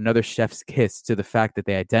 just another chef's kiss to the fact that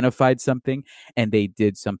they identified something and they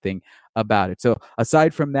did something about it. So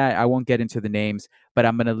aside from that, I won't get into the names, but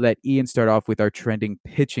I'm going to let Ian start off with our trending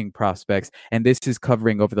pitching prospects. And this is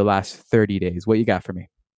covering over the last 30 days. What you got for me?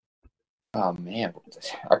 Oh, man,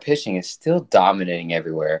 our pitching is still dominating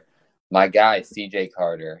everywhere. My guy, CJ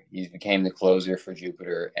Carter, he's became the closer for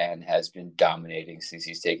Jupiter and has been dominating since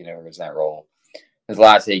he's taken over as that role. His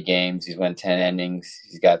last 8 games, he's won 10 innings.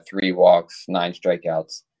 He's got 3 walks, 9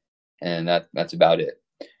 strikeouts, and that's about it.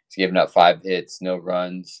 He's given up 5 hits, no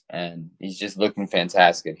runs, and he's just looking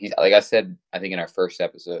fantastic. He's, like I said, I think in our first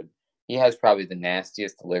episode, he has probably the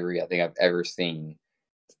nastiest delivery I think I've ever seen.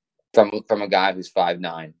 from a guy who's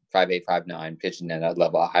 5'9", 5'8", 5'9", pitching at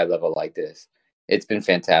a high level like this. It's been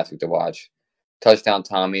fantastic to watch. Touchdown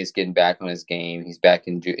Tommy is getting back on his game. He's back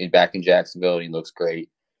in Jacksonville, and he looks great.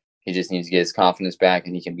 He just needs to get his confidence back,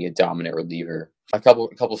 and he can be a dominant reliever. A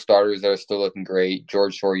couple starters that are still looking great.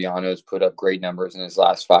 George Soriano's put up great numbers in his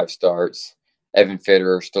last 5 starts. Evan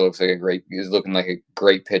Fitterer still looks like he's looking like a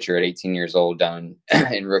great pitcher at 18 years old down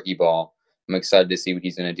in rookie ball. I'm excited to see what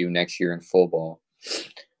he's going to do next year in full ball.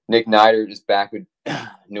 Nick Neidert is back with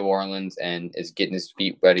New Orleans and is getting his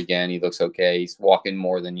feet wet again. He looks okay. He's walking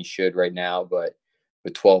more than he should right now, but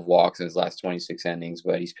with 12 walks in his last 26 innings.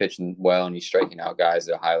 But he's pitching well, and he's striking out guys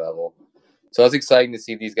at a high level. So it's exciting to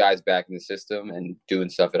see these guys back in the system and doing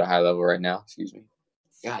stuff at a high level right now. Excuse me.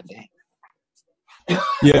 God dang.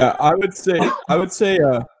 Yeah, I would say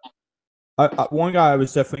one guy I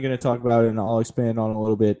was definitely going to talk about, and I'll expand on a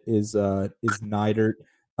little bit, is Neidert.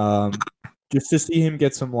 Just to see him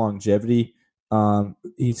get some longevity.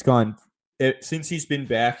 He's gone since he's been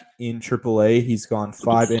back in AAA. He's gone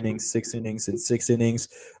 5 innings, 6 innings, and 6 innings.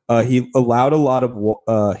 He allowed a lot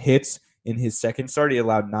of hits in his second start. He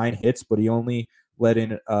allowed 9 hits, but he only let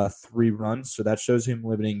in 3 runs, so that shows him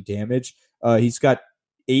limiting damage. He's got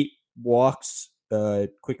 8 walks.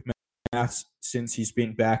 Quick math, since he's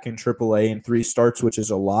been back in AAA in 3 starts, which is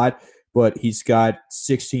a lot, but he's got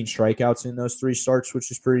 16 strikeouts in those 3 starts,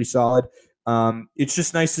 which is pretty solid. It's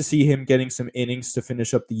just nice to see him getting some innings to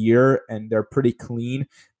finish up the year, and they're pretty clean.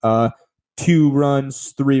 2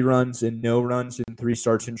 runs, 3 runs, and no runs in 3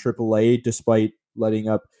 starts in AAA, despite letting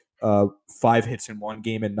up 5 hits in one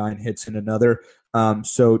game and 9 hits in another.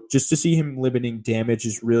 So just to see him limiting damage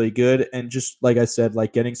is really good. And just like I said,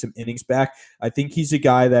 like getting some innings back, I think he's a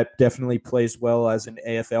guy that definitely plays well as an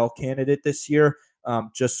AFL candidate this year,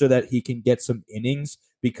 just so that he can get some innings,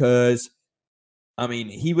 because I mean,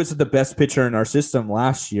 he was the best pitcher in our system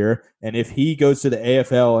last year. And if he goes to the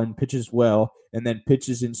AFL and pitches well, and then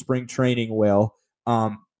pitches in spring training well,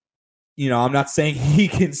 I'm not saying he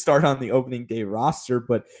can start on the opening day roster,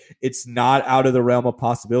 but it's not out of the realm of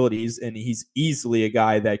possibilities. And he's easily a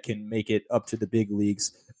guy that can make it up to the big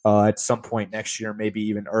leagues at some point next year, maybe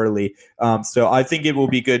even early. So I think it will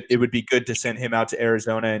be good. It would be good to send him out to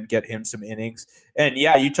Arizona and get him some innings. And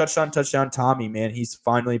yeah, you touched on touchdown Tommy, man. He's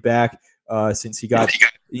finally back since he got,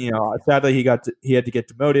 sadly he had to get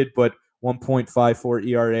demoted, but 1.54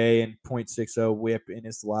 ERA and 0.60 WHIP in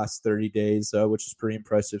his last 30 days, which is pretty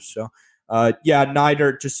impressive. So,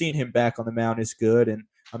 Neidert, just seeing him back on the mound is good. And,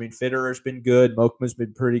 I mean, Fitterer's been good. Mokma's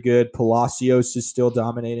been pretty good. Palacios is still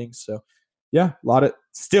dominating. So, yeah,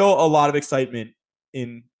 still a lot of excitement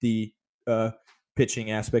in the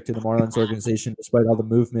pitching aspect of the Marlins organization, despite all the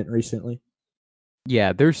movement recently.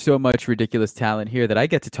 Yeah, there's so much ridiculous talent here that I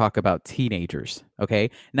get to talk about teenagers,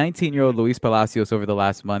 okay? 19-year-old Luis Palacios over the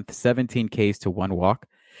last month, 17 Ks to 1 walk.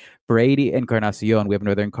 Brady Encarnacion, we have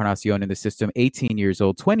another Encarnacion in the system, 18 years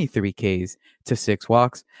old, 23 Ks to 6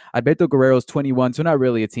 walks. Alberto Guerrero's 21, so not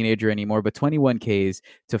really a teenager anymore, but 21 Ks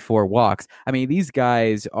to 4 walks. I mean, these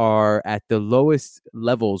guys are at the lowest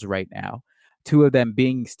levels right now. 2 of them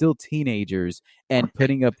being still teenagers and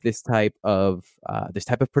putting up this type of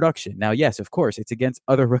production. Now, yes, of course, it's against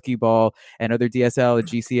other rookie ball and other DSL and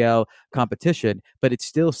GCL competition, but it's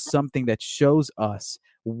still something that shows us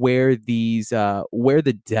where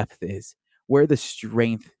the depth is, where the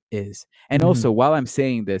strength is. And also, while I'm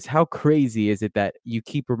saying this, how crazy is it that I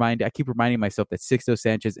keep reminding myself that Sixto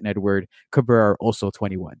Sanchez and Edward Cabrera are also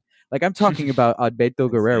 21. Like, I'm talking about Alberto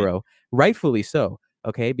Guerrero, rightfully so.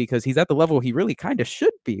 Okay, because he's at the level he really kind of should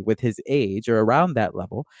be with his age, or around that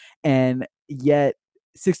level. And yet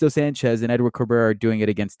Sixto Sanchez and Edward Cabrera are doing it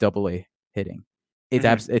against AA hitting.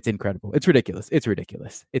 It's incredible. It's ridiculous.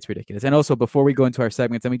 And also, before we go into our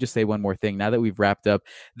segments, let me just say one more thing. Now that we've wrapped up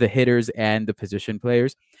the hitters and the position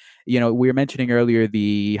players, we were mentioning earlier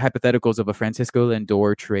the hypotheticals of a Francisco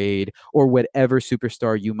Lindor trade or whatever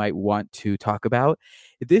superstar you might want to talk about.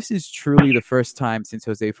 This is truly the first time since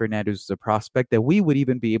Jose Fernandez was a prospect that we would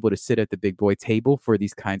even be able to sit at the big boy table for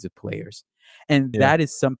these kinds of players. And that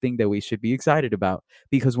is something that we should be excited about,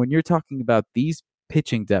 because when you're talking about this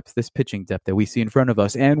pitching depth that we see in front of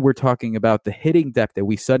us, and we're talking about the hitting depth that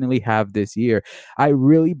we suddenly have this year, I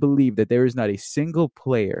really believe that there is not a single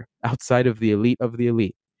player outside of the elite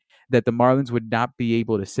that the Marlins would not be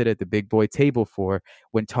able to sit at the big boy table for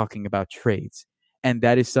when talking about trades. And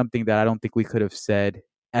that is something that I don't think we could have said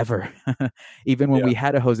ever. Even when we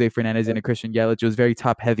had a Jose Fernandez and a Christian Yelich, it was very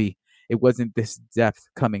top heavy. It wasn't this depth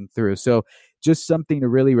coming through. So just something to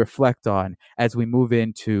really reflect on as we move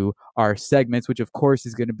into our segments, which of course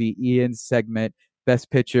is going to be Ian's segment,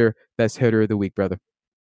 best pitcher, best hitter of the week, brother.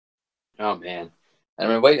 Oh man, And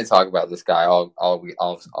I've been waiting to talk about this guy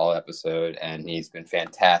all episode, and he's been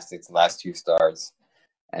fantastic the last 2 starts.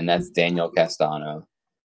 And that's Daniel Castano.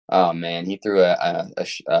 Oh man, he threw a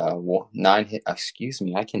 9 hit. Excuse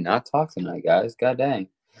me, I cannot talk tonight, guys. God dang.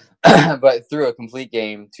 But threw a complete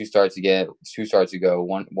game 2 starts ago,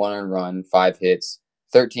 one earned run, 5 hits,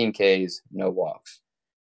 13 Ks, no walks.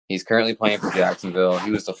 He's currently playing for Jacksonville. He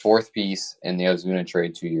was the 4th piece in the Ozuna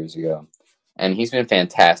trade 2 years ago. And he's been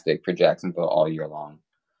fantastic for Jacksonville all year long.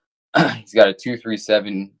 He's got a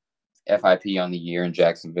 2.37 FIP on the year in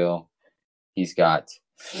Jacksonville. He's got,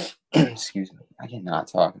 excuse me, I cannot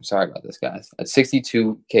talk. I'm sorry about this, guys. At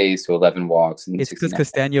 62 Ks to 11 walks. And it's because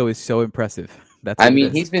Castano is so impressive.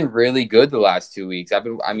 He's been really good the last 2 weeks. I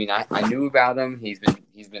knew about him. He's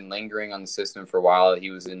been lingering on the system for a while.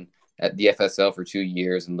 He was at the FSL for 2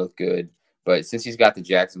 years and looked good. But since he's got to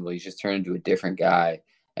Jacksonville, he's just turned into a different guy.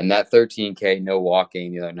 And that 13K no walk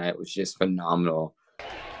game the other night was just phenomenal.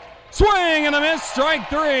 Swing and a miss, strike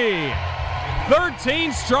 3.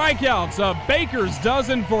 13 strikeouts, a baker's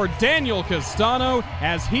dozen for Daniel Castano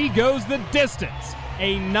as he goes the distance.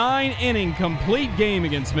 A 9-inning complete game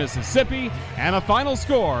against Mississippi, and a final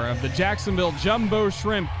score of the Jacksonville Jumbo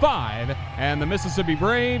Shrimp 5 and the Mississippi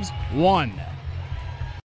Braves 1.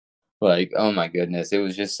 Like, oh my goodness, it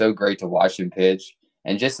was just so great to watch him pitch.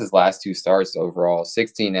 And just his last 2 starts overall,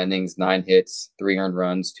 16 innings, 9 hits, 3 earned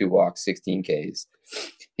runs, 2 walks, 16 Ks.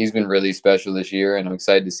 He's been really special this year, and I'm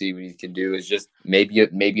excited to see what he can do. It's just maybe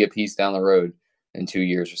a piece down the road in 2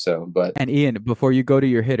 years or so. And Ian, before you go to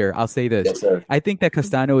your hitter, I'll say this. Yes, sir. I think that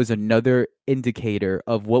Castano is another indicator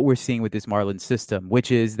of what we're seeing with this Marlins system,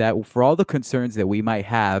 which is that for all the concerns that we might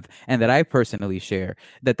have and that I personally share,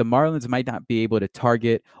 that the Marlins might not be able to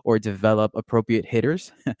target or develop appropriate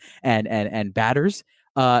hitters and batters.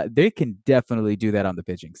 They can definitely do that on the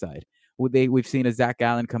pitching side. We've seen a Zach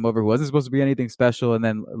Gallen come over who wasn't supposed to be anything special, and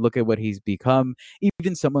then look at what he's become.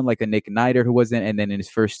 Even someone like a Nick Neidert who wasn't, and then in his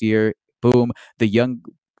first year, boom, the young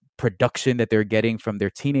production that they're getting from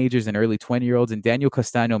their teenagers and early 20-year-olds. And Daniel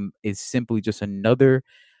Castano is simply just another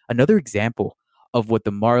example of what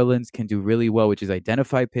the Marlins can do really well, which is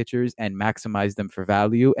identify pitchers and maximize them for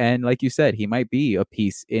value. And like you said, he might be a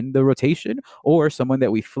piece in the rotation or someone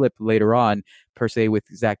that we flip later on, per se, with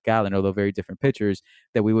Zach Gallen, although very different pitchers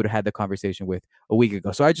that we would have had the conversation with a week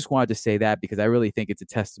ago. So I just wanted to say that because I really think it's a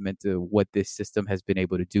testament to what this system has been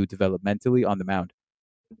able to do developmentally on the mound.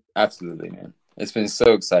 Absolutely, man. It's been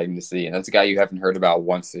so exciting to see. And that's a guy you haven't heard about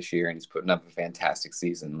once this year, and he's putting up a fantastic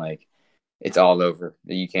season. Like, it's all over.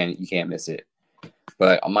 You can't miss it.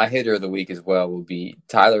 But my hitter of the week as well will be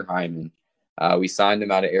Tyler Hyman. We signed him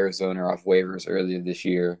out of Arizona off waivers earlier this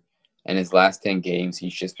year, and his last 10 games,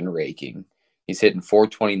 he's just been raking. He's hitting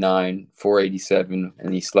 .429, .487,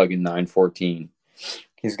 and he's slugging .914.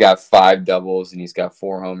 He's got 5 doubles, and he's got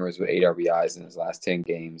 4 homers with 8 RBIs in his last 10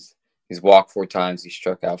 games. He's walked 4 times. He's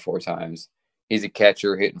struck out 4 times. He's a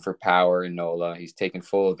catcher hitting for power in NOLA. He's taken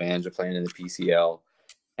full advantage of playing in the PCL.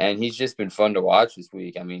 And he's just been fun to watch this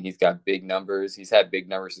week. I mean, he's got big numbers. He's had big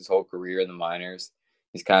numbers his whole career in the minors.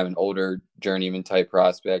 He's kind of an older journeyman type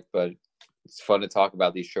prospect, but it's fun to talk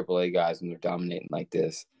about these AAA guys when they're dominating like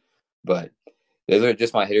this. But those are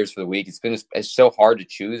just my hitters for the week. It's so hard to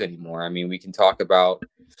choose anymore. I mean, we can talk about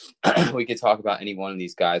any one of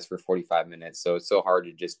these guys for 45 minutes. So it's so hard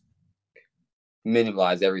to just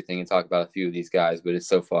minimize everything and talk about a few of these guys, but it's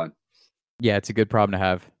so fun. Yeah, it's a good problem to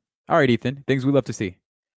have. All right, Ethan, things we love to see.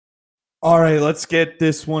 All right, let's get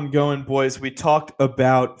this one going, boys. We talked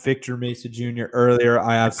about Victor Mesa Jr. earlier.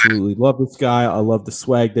 I absolutely love this guy. I love the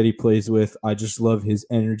swag that he plays with. I just love his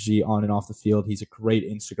energy on and off the field. He's a great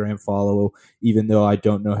Instagram follow, even though I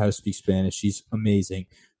don't know how to speak Spanish. He's amazing.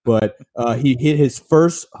 But he hit his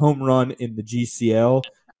first home run in the GCL,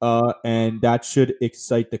 and that should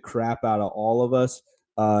excite the crap out of all of us.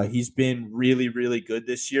 He's been really, really good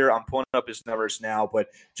this year. I'm pulling up his numbers now, but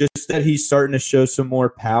just that he's starting to show some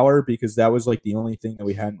more power because that was like the only thing that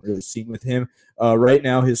we hadn't really seen with him. Right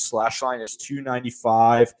now, his slash line is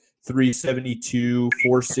 295, 372,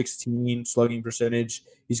 416 slugging percentage.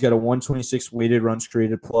 He's got a 126 weighted runs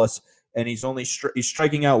created plus, and he's only he's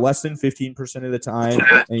striking out less than 15% of the time,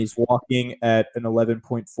 and he's walking at an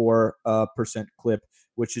 11.4% clip,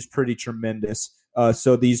 which is pretty tremendous.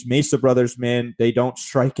 So these Mesa brothers, man, they don't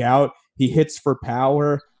strike out. He hits for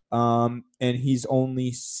power, and he's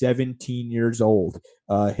only 17 years old.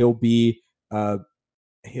 He'll be 18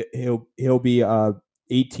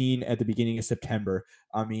 at the beginning of September.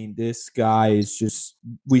 I mean, this guy is just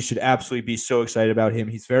 – we should absolutely be so excited about him.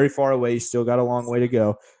 He's very far away. He's still got a long way to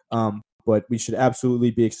go, but we should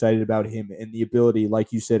absolutely be excited about him and the ability,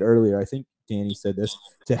 like you said earlier, I think Danny said this,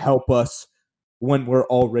 to help us when we're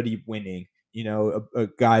already winning. You know, a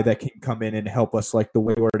guy that can come in and help us like the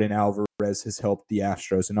way Jordan Alvarez has helped the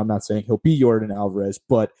Astros. And I'm not saying he'll be Jordan Alvarez,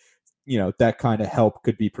 but, you know, that kind of help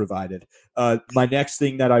could be provided. My next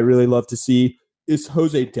thing that I really love to see is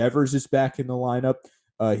Jose Devers is back in the lineup.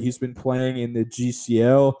 He's been playing in the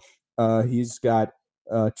GCL. He's got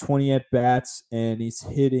 20 at-bats, and he's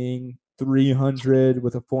hitting 300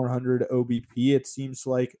 with a 400 OBP, it seems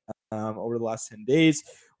like, over the last 10 days,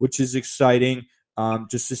 which is exciting.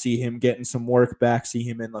 Just to see him getting some work back, see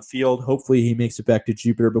him in the field. Hopefully he makes it back to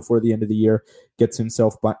Jupiter before the end of the year, gets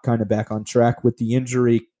himself kind of back on track. With the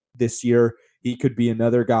injury this year, he could be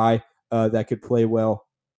another guy that could play well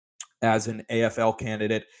as an AFL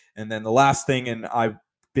candidate. And then the last thing, and I've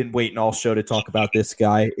been waiting all show to talk about this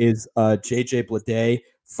guy, is JJ Bleday.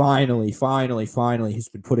 Finally, he's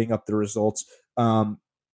been putting up the results.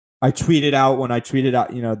 I tweeted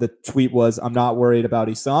out, you know, the tweet was, I'm not worried about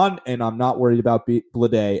Isan and I'm not worried about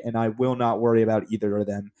Bleday, and I will not worry about either of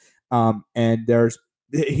them. And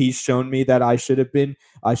he's shown me that I should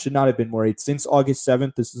not have been worried. Since August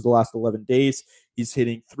 7th, this is the last 11 days, he's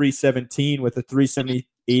hitting 317 with a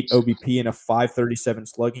 378 OBP and a 537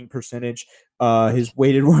 slugging percentage. His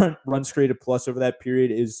weighted runs created plus over that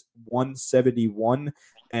period is 171.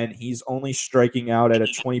 And he's only striking out at a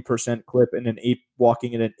 20% clip and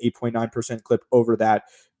walking at an 8.9% clip over that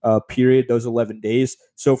period, those 11 days.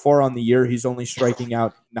 So far on the year, he's only striking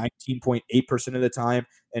out 19.8% of the time,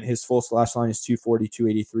 and his full slash line is 240,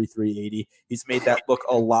 283, 380. He's made that look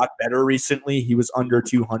a lot better recently. He was under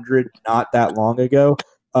 200 not that long ago,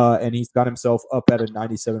 and he's got himself up at a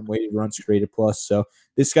 97 weighted runs created plus. So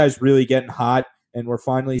this guy's really getting hot. And we're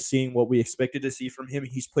finally seeing what we expected to see from him.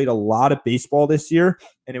 He's played a lot of baseball this year,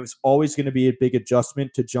 and it was always going to be a big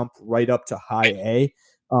adjustment to jump right up to high A.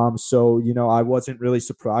 So, you know, I wasn't really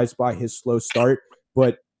surprised by his slow start,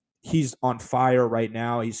 but he's on fire right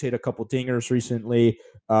now. He's hit a couple dingers recently.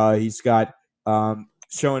 He's got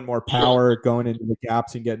showing more power, going into the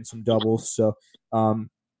gaps and getting some doubles. So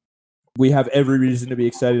we have every reason to be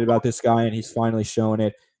excited about this guy, and he's finally showing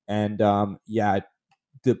it. And,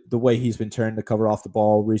 the way he's been turning the cover off the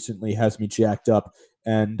ball recently has me jacked up,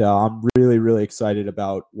 and I'm really, really excited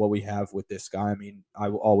about what we have with this guy. I mean, I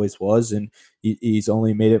always was, and he's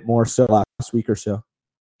only made it more so last week or so.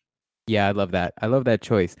 Yeah, I love that. I love that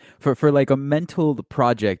choice. For like a mental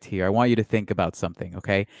project here, I want you to think about something,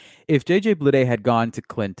 okay? If JJ Bleday had gone to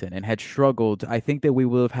Clinton and had struggled, I think that we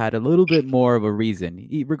would have had a little bit more of a reason,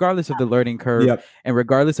 regardless of the learning curve and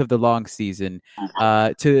regardless of the long season,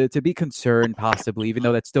 to be concerned possibly, even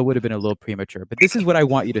though that still would have been a little premature. But this is what I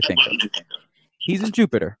want you to think of. He's in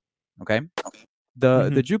Jupiter, okay?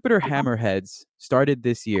 The Jupiter Hammerheads started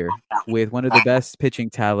this year with one of the best pitching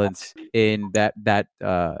talents in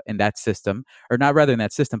that system, or not rather in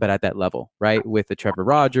that system, but at that level, right? With the Trevor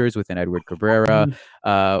Rogers, with an Edward Cabrera,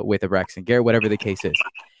 with a Braxton Garrett, whatever the case is.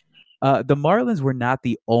 The Marlins were not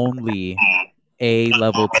the only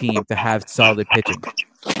A-level team to have solid pitching.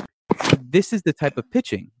 This is the type of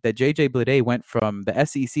pitching that JJ Bleday went from the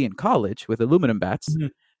SEC in college with aluminum bats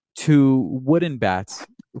to wooden bats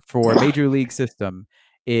for a major league system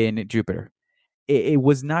in Jupiter. It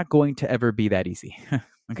was not going to ever be that easy.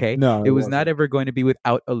 Okay. No, it was not ever going to be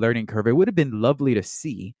without a learning curve. It would have been lovely to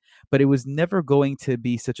see, but it was never going to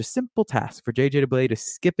be such a simple task for JJ Bleday to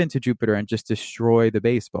skip into Jupiter and just destroy the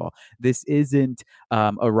baseball. This isn't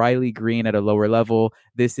a Riley Green at a lower level.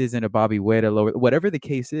 This isn't a Bobby Witt at a lower, whatever the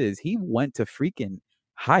case is. He went to freaking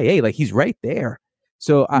high A, like he's right there.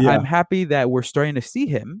 So I'm happy that we're starting to see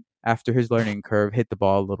him after his learning curve hit the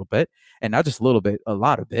ball a little bit, and not just a little bit, a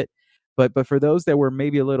lot of it. But for those that were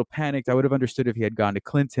maybe a little panicked, I would have understood if he had gone to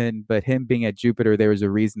Clinton, but him being at Jupiter, there was a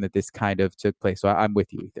reason that this kind of took place. So I'm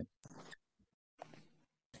with you, Ethan.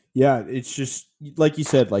 Yeah, it's just like you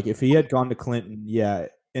said, like if he had gone to Clinton,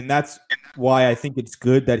 and that's why I think it's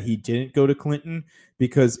good that he didn't go to Clinton,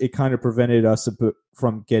 because it kind of prevented us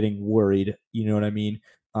from getting worried. You know what I mean?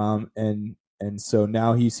 And so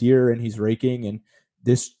now he's here and he's raking, and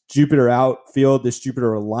this Jupiter outfield, this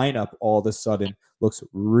Jupiter lineup all of a sudden looks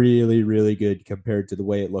really, really good compared to the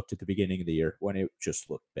way it looked at the beginning of the year when it just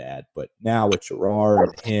looked bad. But now with Gerard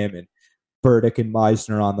and him and Burdick and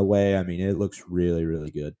Meisner on the way, I mean, it looks really,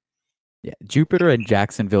 really good. Yeah, Jupiter and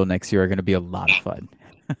Jacksonville next year are going to be a lot of fun.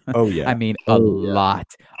 Oh, yeah. I mean, a lot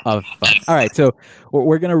of fun. All right, so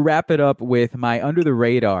we're going to wrap it up with my under the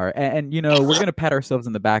radar. And, you know, we're going to pat ourselves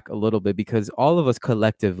on the back a little bit because all of us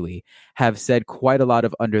collectively have said quite a lot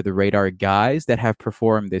of under the radar guys that have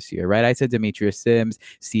performed this year, right? I said Demetrius Sims,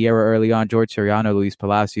 Sierra early on, George Soriano, Luis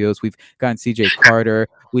Palacios. We've gotten CJ Carter.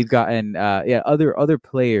 We've gotten other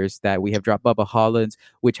players that we have dropped, Bubba Hollins,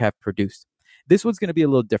 which have produced. This one's going to be a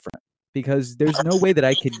little different because there's no way that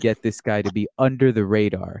I could get this guy to be under the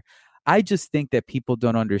radar. I just think that people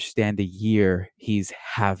don't understand the year he's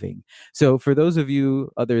having. So for those of you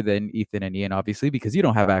other than Ethan and Ian, obviously, because you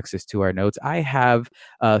don't have access to our notes, I have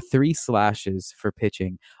 3 slashes for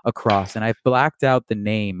pitching across, and I've blacked out the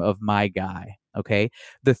name of my guy. Okay.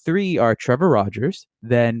 The 3 are Trevor Rogers,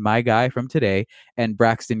 then my guy from today, and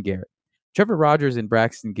Braxton Garrett. Trevor Rogers and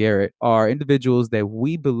Braxton Garrett are individuals that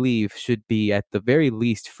we believe should be at the very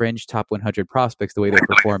least fringe top 100 prospects the way they're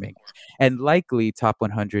performing, and likely top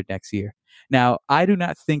 100 next year. Now, I do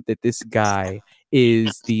not think that this guy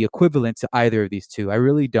is the equivalent to either of these two. I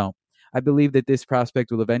really don't. I believe that this prospect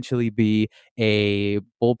will eventually be a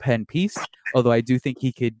bullpen piece, although I do think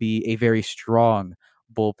he could be a very strong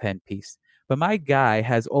bullpen piece. But my guy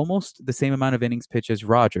has almost the same amount of innings pitched as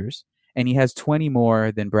Rogers, and he has 20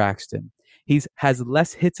 more than Braxton. He has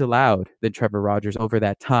less hits allowed than Trevor Rogers over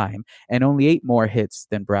that time, and only 8 more hits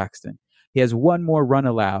than Braxton. He has 1 more run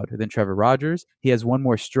allowed than Trevor Rogers. He has 1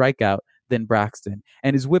 more strikeout than Braxton,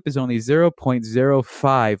 and his whip is only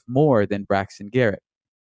 0.05 more than Braxton Garrett.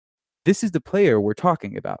 This is the player we're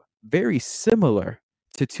talking about. Very similar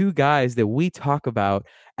to 2 guys that we talk about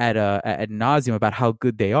ad nauseum about how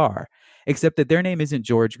good they are, except that their name isn't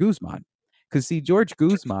George Guzman. Because see, George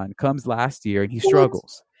Guzman comes last year and he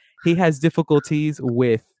struggles. He has difficulties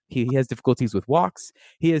with walks.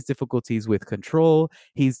 He has difficulties with control.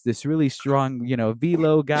 He's this really strong,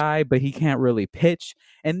 velo guy, but he can't really pitch.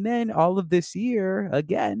 And then all of this year,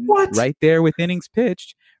 again, right there with innings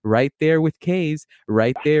pitched, right there with Ks,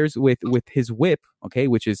 right there with his whip, okay,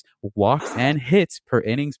 which is walks and hits per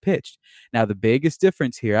innings pitched. Now, the biggest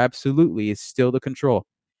difference here, absolutely, is still the control.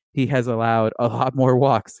 He has allowed a lot more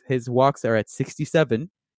walks. His walks are at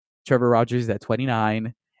 67. Trevor Rogers is at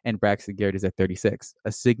 29. And Braxton Garrett is at 36.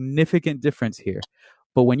 A significant difference here.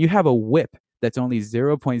 But when you have a whip that's only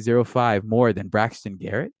 0.05 more than Braxton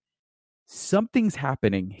Garrett, something's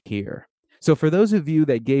happening here. So for those of you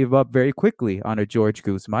that gave up very quickly on a George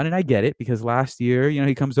Guzman, and I get it, because last year,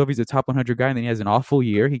 he comes over, he's a top 100 guy, and then he has an awful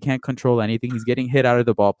year. He can't control anything. He's getting hit out of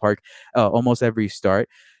the ballpark almost every start.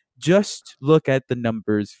 Just look at the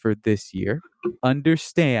numbers for this year.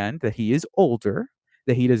 Understand that he is older,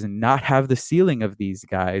 that he does not have the ceiling of these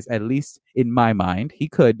guys, at least in my mind. He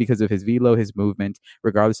could because of his velo, his movement,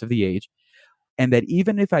 regardless of the age. And that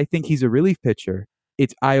even if I think he's a relief pitcher,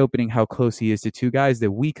 it's eye-opening how close he is to 2 guys that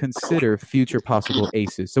we consider future possible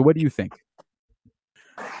aces. So what do you think?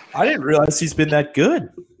 I didn't realize he's been that good.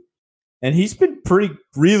 And he's been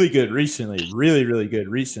really good recently, really, really good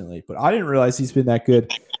recently. But I didn't realize he's been that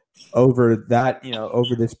good over that,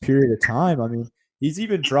 over this period of time. I mean, he's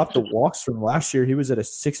even dropped the walks from last year. He was at a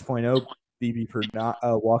 6.0 BB per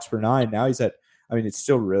walks per 9. Now he's at, it's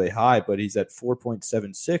still really high, but he's at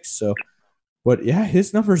 4.76. So, but yeah,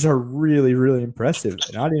 his numbers are really, really impressive.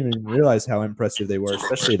 And I didn't even realize how impressive they were,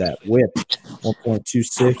 especially that whip,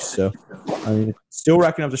 1.26. So, still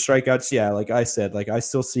racking up the strikeouts. Yeah, like I said, I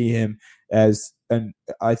still see him as,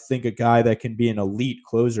 I think a guy that can be an elite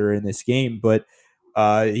closer in this game, but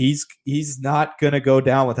he's not going to go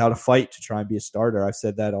down without a fight to try and be a starter. I've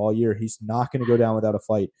said that all year. He's not going to go down without a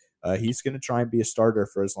fight. He's going to try and be a starter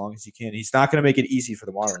for as long as he can. He's not going to make it easy for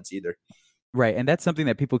the Marlins either. Right, and that's something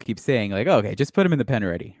that people keep saying, okay, just put him in the pen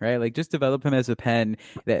already, right? Just develop him as a pen.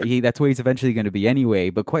 That's where he's eventually going to be anyway.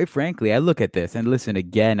 But quite frankly, I look at this and listen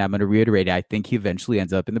again. I'm going to reiterate. I think he eventually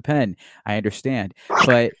ends up in the pen. I understand,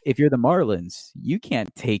 but if you're the Marlins, you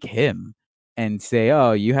can't take him and say,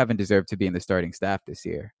 oh, you haven't deserved to be in the starting staff this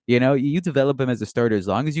year. You develop him as a starter as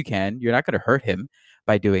long as you can. You're not going to hurt him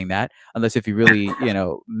by doing that, unless if you really,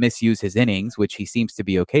 misuse his innings, which he seems to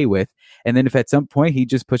be okay with. And then if at some point he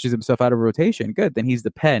just pushes himself out of rotation, good, then he's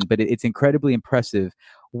the pen. But it's incredibly impressive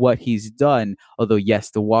what he's done. Although,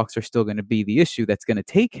 yes, the walks are still going to be the issue that's going to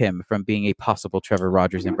take him from being a possible Trevor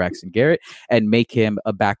Rogers and Braxton Garrett and make him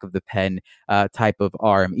a back of the pen type of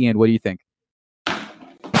arm. Ian, what do you think?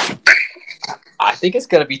 I think it's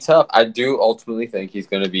going to be tough. I do ultimately think he's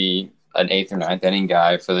going to be an 8th or 9th inning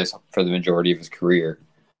guy for the majority of his career.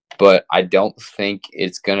 But I don't think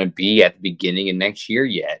it's going to be at the beginning of next year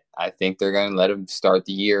yet. I think they're going to let him start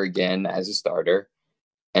the year again as a starter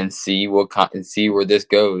and see where this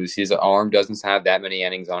goes. His arm doesn't have that many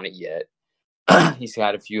innings on it yet. He's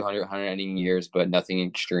had a few 100 inning years, but nothing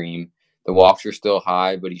extreme. The walks are still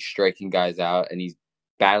high, but he's striking guys out, and he's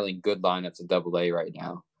battling good lineups at AA right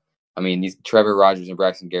now. These Trevor Rogers and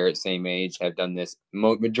Braxton Garrett, same age, have done this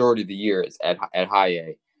majority of the year at high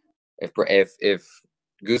A. If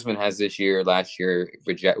Guzman has this year, last year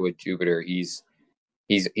with Jupiter, he's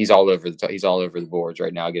all over the boards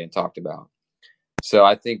right now getting talked about. So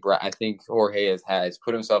I think Jorge has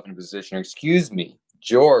put himself in a position.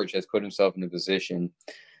 George has put himself in a position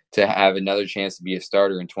to have another chance to be a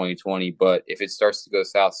starter in 2020. But if it starts to go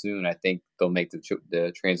south soon, I think they'll make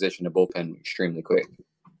the transition to bullpen extremely quick.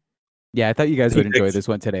 Yeah, I thought you guys would enjoy this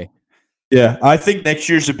one today. Yeah, I think next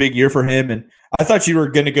year's a big year for him. And I thought you were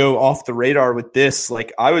going to go off the radar with this.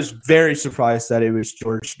 Like, I was very surprised that it was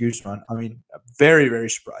George Guzman. I mean, very, very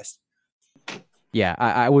surprised. Yeah,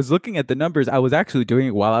 I was looking at the numbers. I was actually doing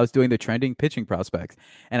it while I was doing the trending pitching prospects,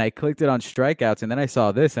 and I clicked it on strikeouts, and then I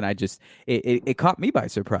saw this, and it caught me by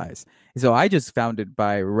surprise. So I just found it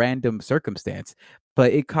by random circumstance,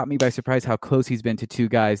 but it caught me by surprise how close he's been to two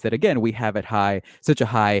guys that, again, we have at such a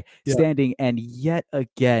high standing, and yet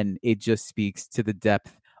again, it just speaks to the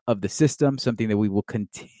depth of the system, something that we will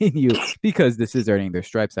continue, because this is earning their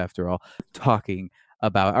stripes after all, talking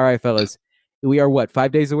about. All right, fellas, we are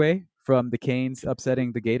 5 days away from the Canes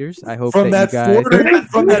upsetting the Gators. I hope from that you guys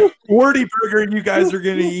 40 burger you guys are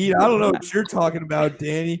gonna eat. I don't know what you're talking about,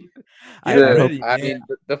 Danny.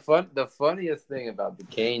 The funniest thing about the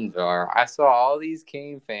Canes I saw all these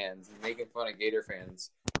Cane fans making fun of Gator fans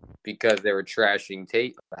because they were trashing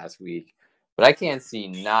Tate last week. But I can't see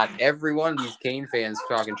not every one of these Cane fans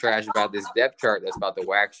talking trash about this depth chart that's about to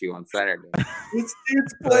wax you on Saturday. This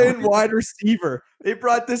dude's playing wide receiver. They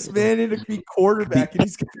brought this man in to be quarterback, and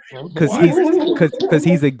because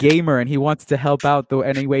he's a gamer and he wants to help out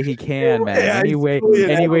any way he can, man. Yeah, any way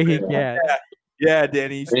he can. Yeah,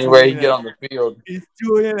 Danny. Any way he can get on the field. He's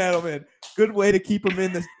Julian Edelman. Good way to keep him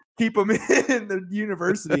in the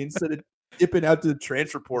university instead of dipping out to the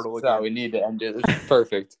transfer portal. That's how we need to end it. This is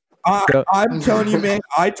perfect. I'm telling you, man,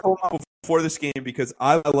 I told him before this game because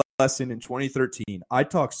I learned a lesson in 2013. I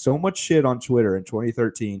talked so much shit on Twitter in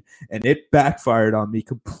 2013, and it backfired on me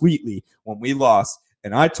completely when we lost.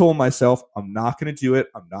 And I told myself, I'm not going to do it.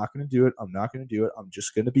 I'm not going to do it. I'm not going to do it. I'm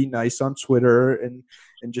just going to be nice on Twitter and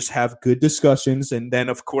just have good discussions. And then,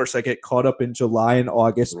 of course, I get caught up in July and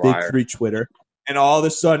August, Big Three Twitter. And all of a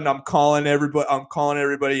sudden, I'm calling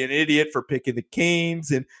everybody an idiot for picking the Canes,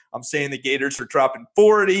 and I'm saying the Gators are dropping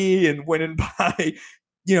 40 and winning by,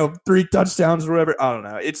 3 touchdowns or whatever. I don't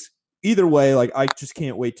know. It's either way. Like, I just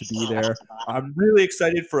can't wait to be there. I'm really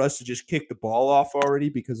excited for us to just kick the ball off already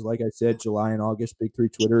because, like I said, July and August, Big Three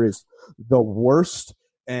Twitter is the worst,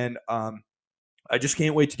 and I just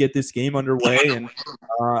can't wait to get this game underway, and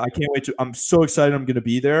I can't wait to. I'm so excited. I'm going to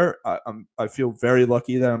be there. I feel very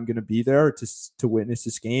lucky that I'm going to be there to witness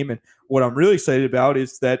this game. And what I'm really excited about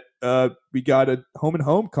is that we got a home and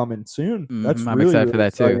home coming soon. That's I'm really, excited for that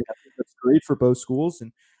exciting. too. I think that's great for both schools.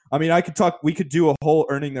 And I memean, we could do a whole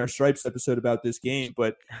earning their stripes episode about this game,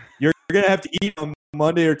 but you're going to have to eat on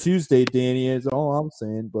Monday or Tuesday, Danny. Is all I'm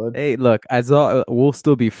saying. But hey, look, we'll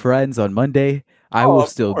still be friends on Monday. I will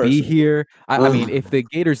still be here. I mean, if the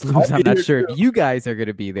Gators lose, I'm not sure if you guys are going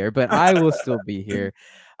to be there, but I will still be here.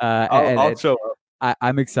 I'll show up.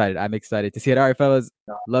 I'm excited. I'm excited to see it. All right, fellas.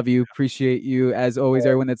 Love you. Appreciate you. As always,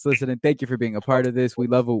 everyone that's listening, thank you for being a part of this. We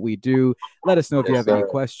love what we do. Let us know if you have any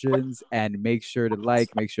questions, and make sure to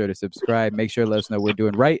make sure to subscribe, make sure to let us know what we're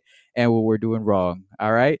doing right and what we're doing wrong.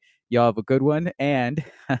 All right. Y'all have a good one, and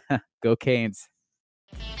go Canes.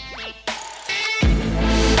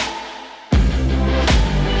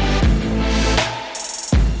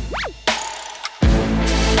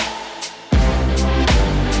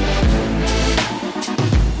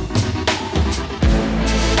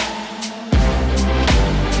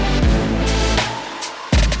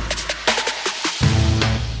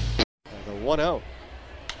 The 1-0.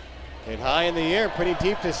 Hit high in the air, pretty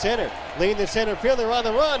deep to center. Lead the center fielder on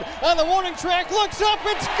the run. On the warning track, looks up,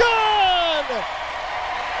 it's gone!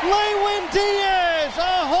 Lewin Diaz,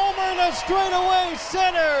 a homer and a straightaway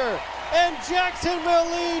center. And Jacksonville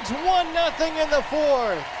leads 1-0 in the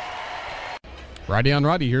fourth. Righty on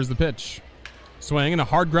righty, here's the pitch. Swing and a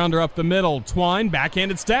hard grounder up the middle. Twine,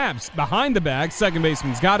 backhanded stabs. Behind the bag, second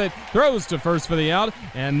baseman's got it. Throws to first for the out.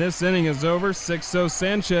 And this inning is over. Sixto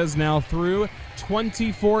Sanchez now through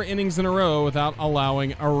 24 innings in a row without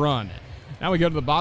allowing a run. Now we go to the bottom.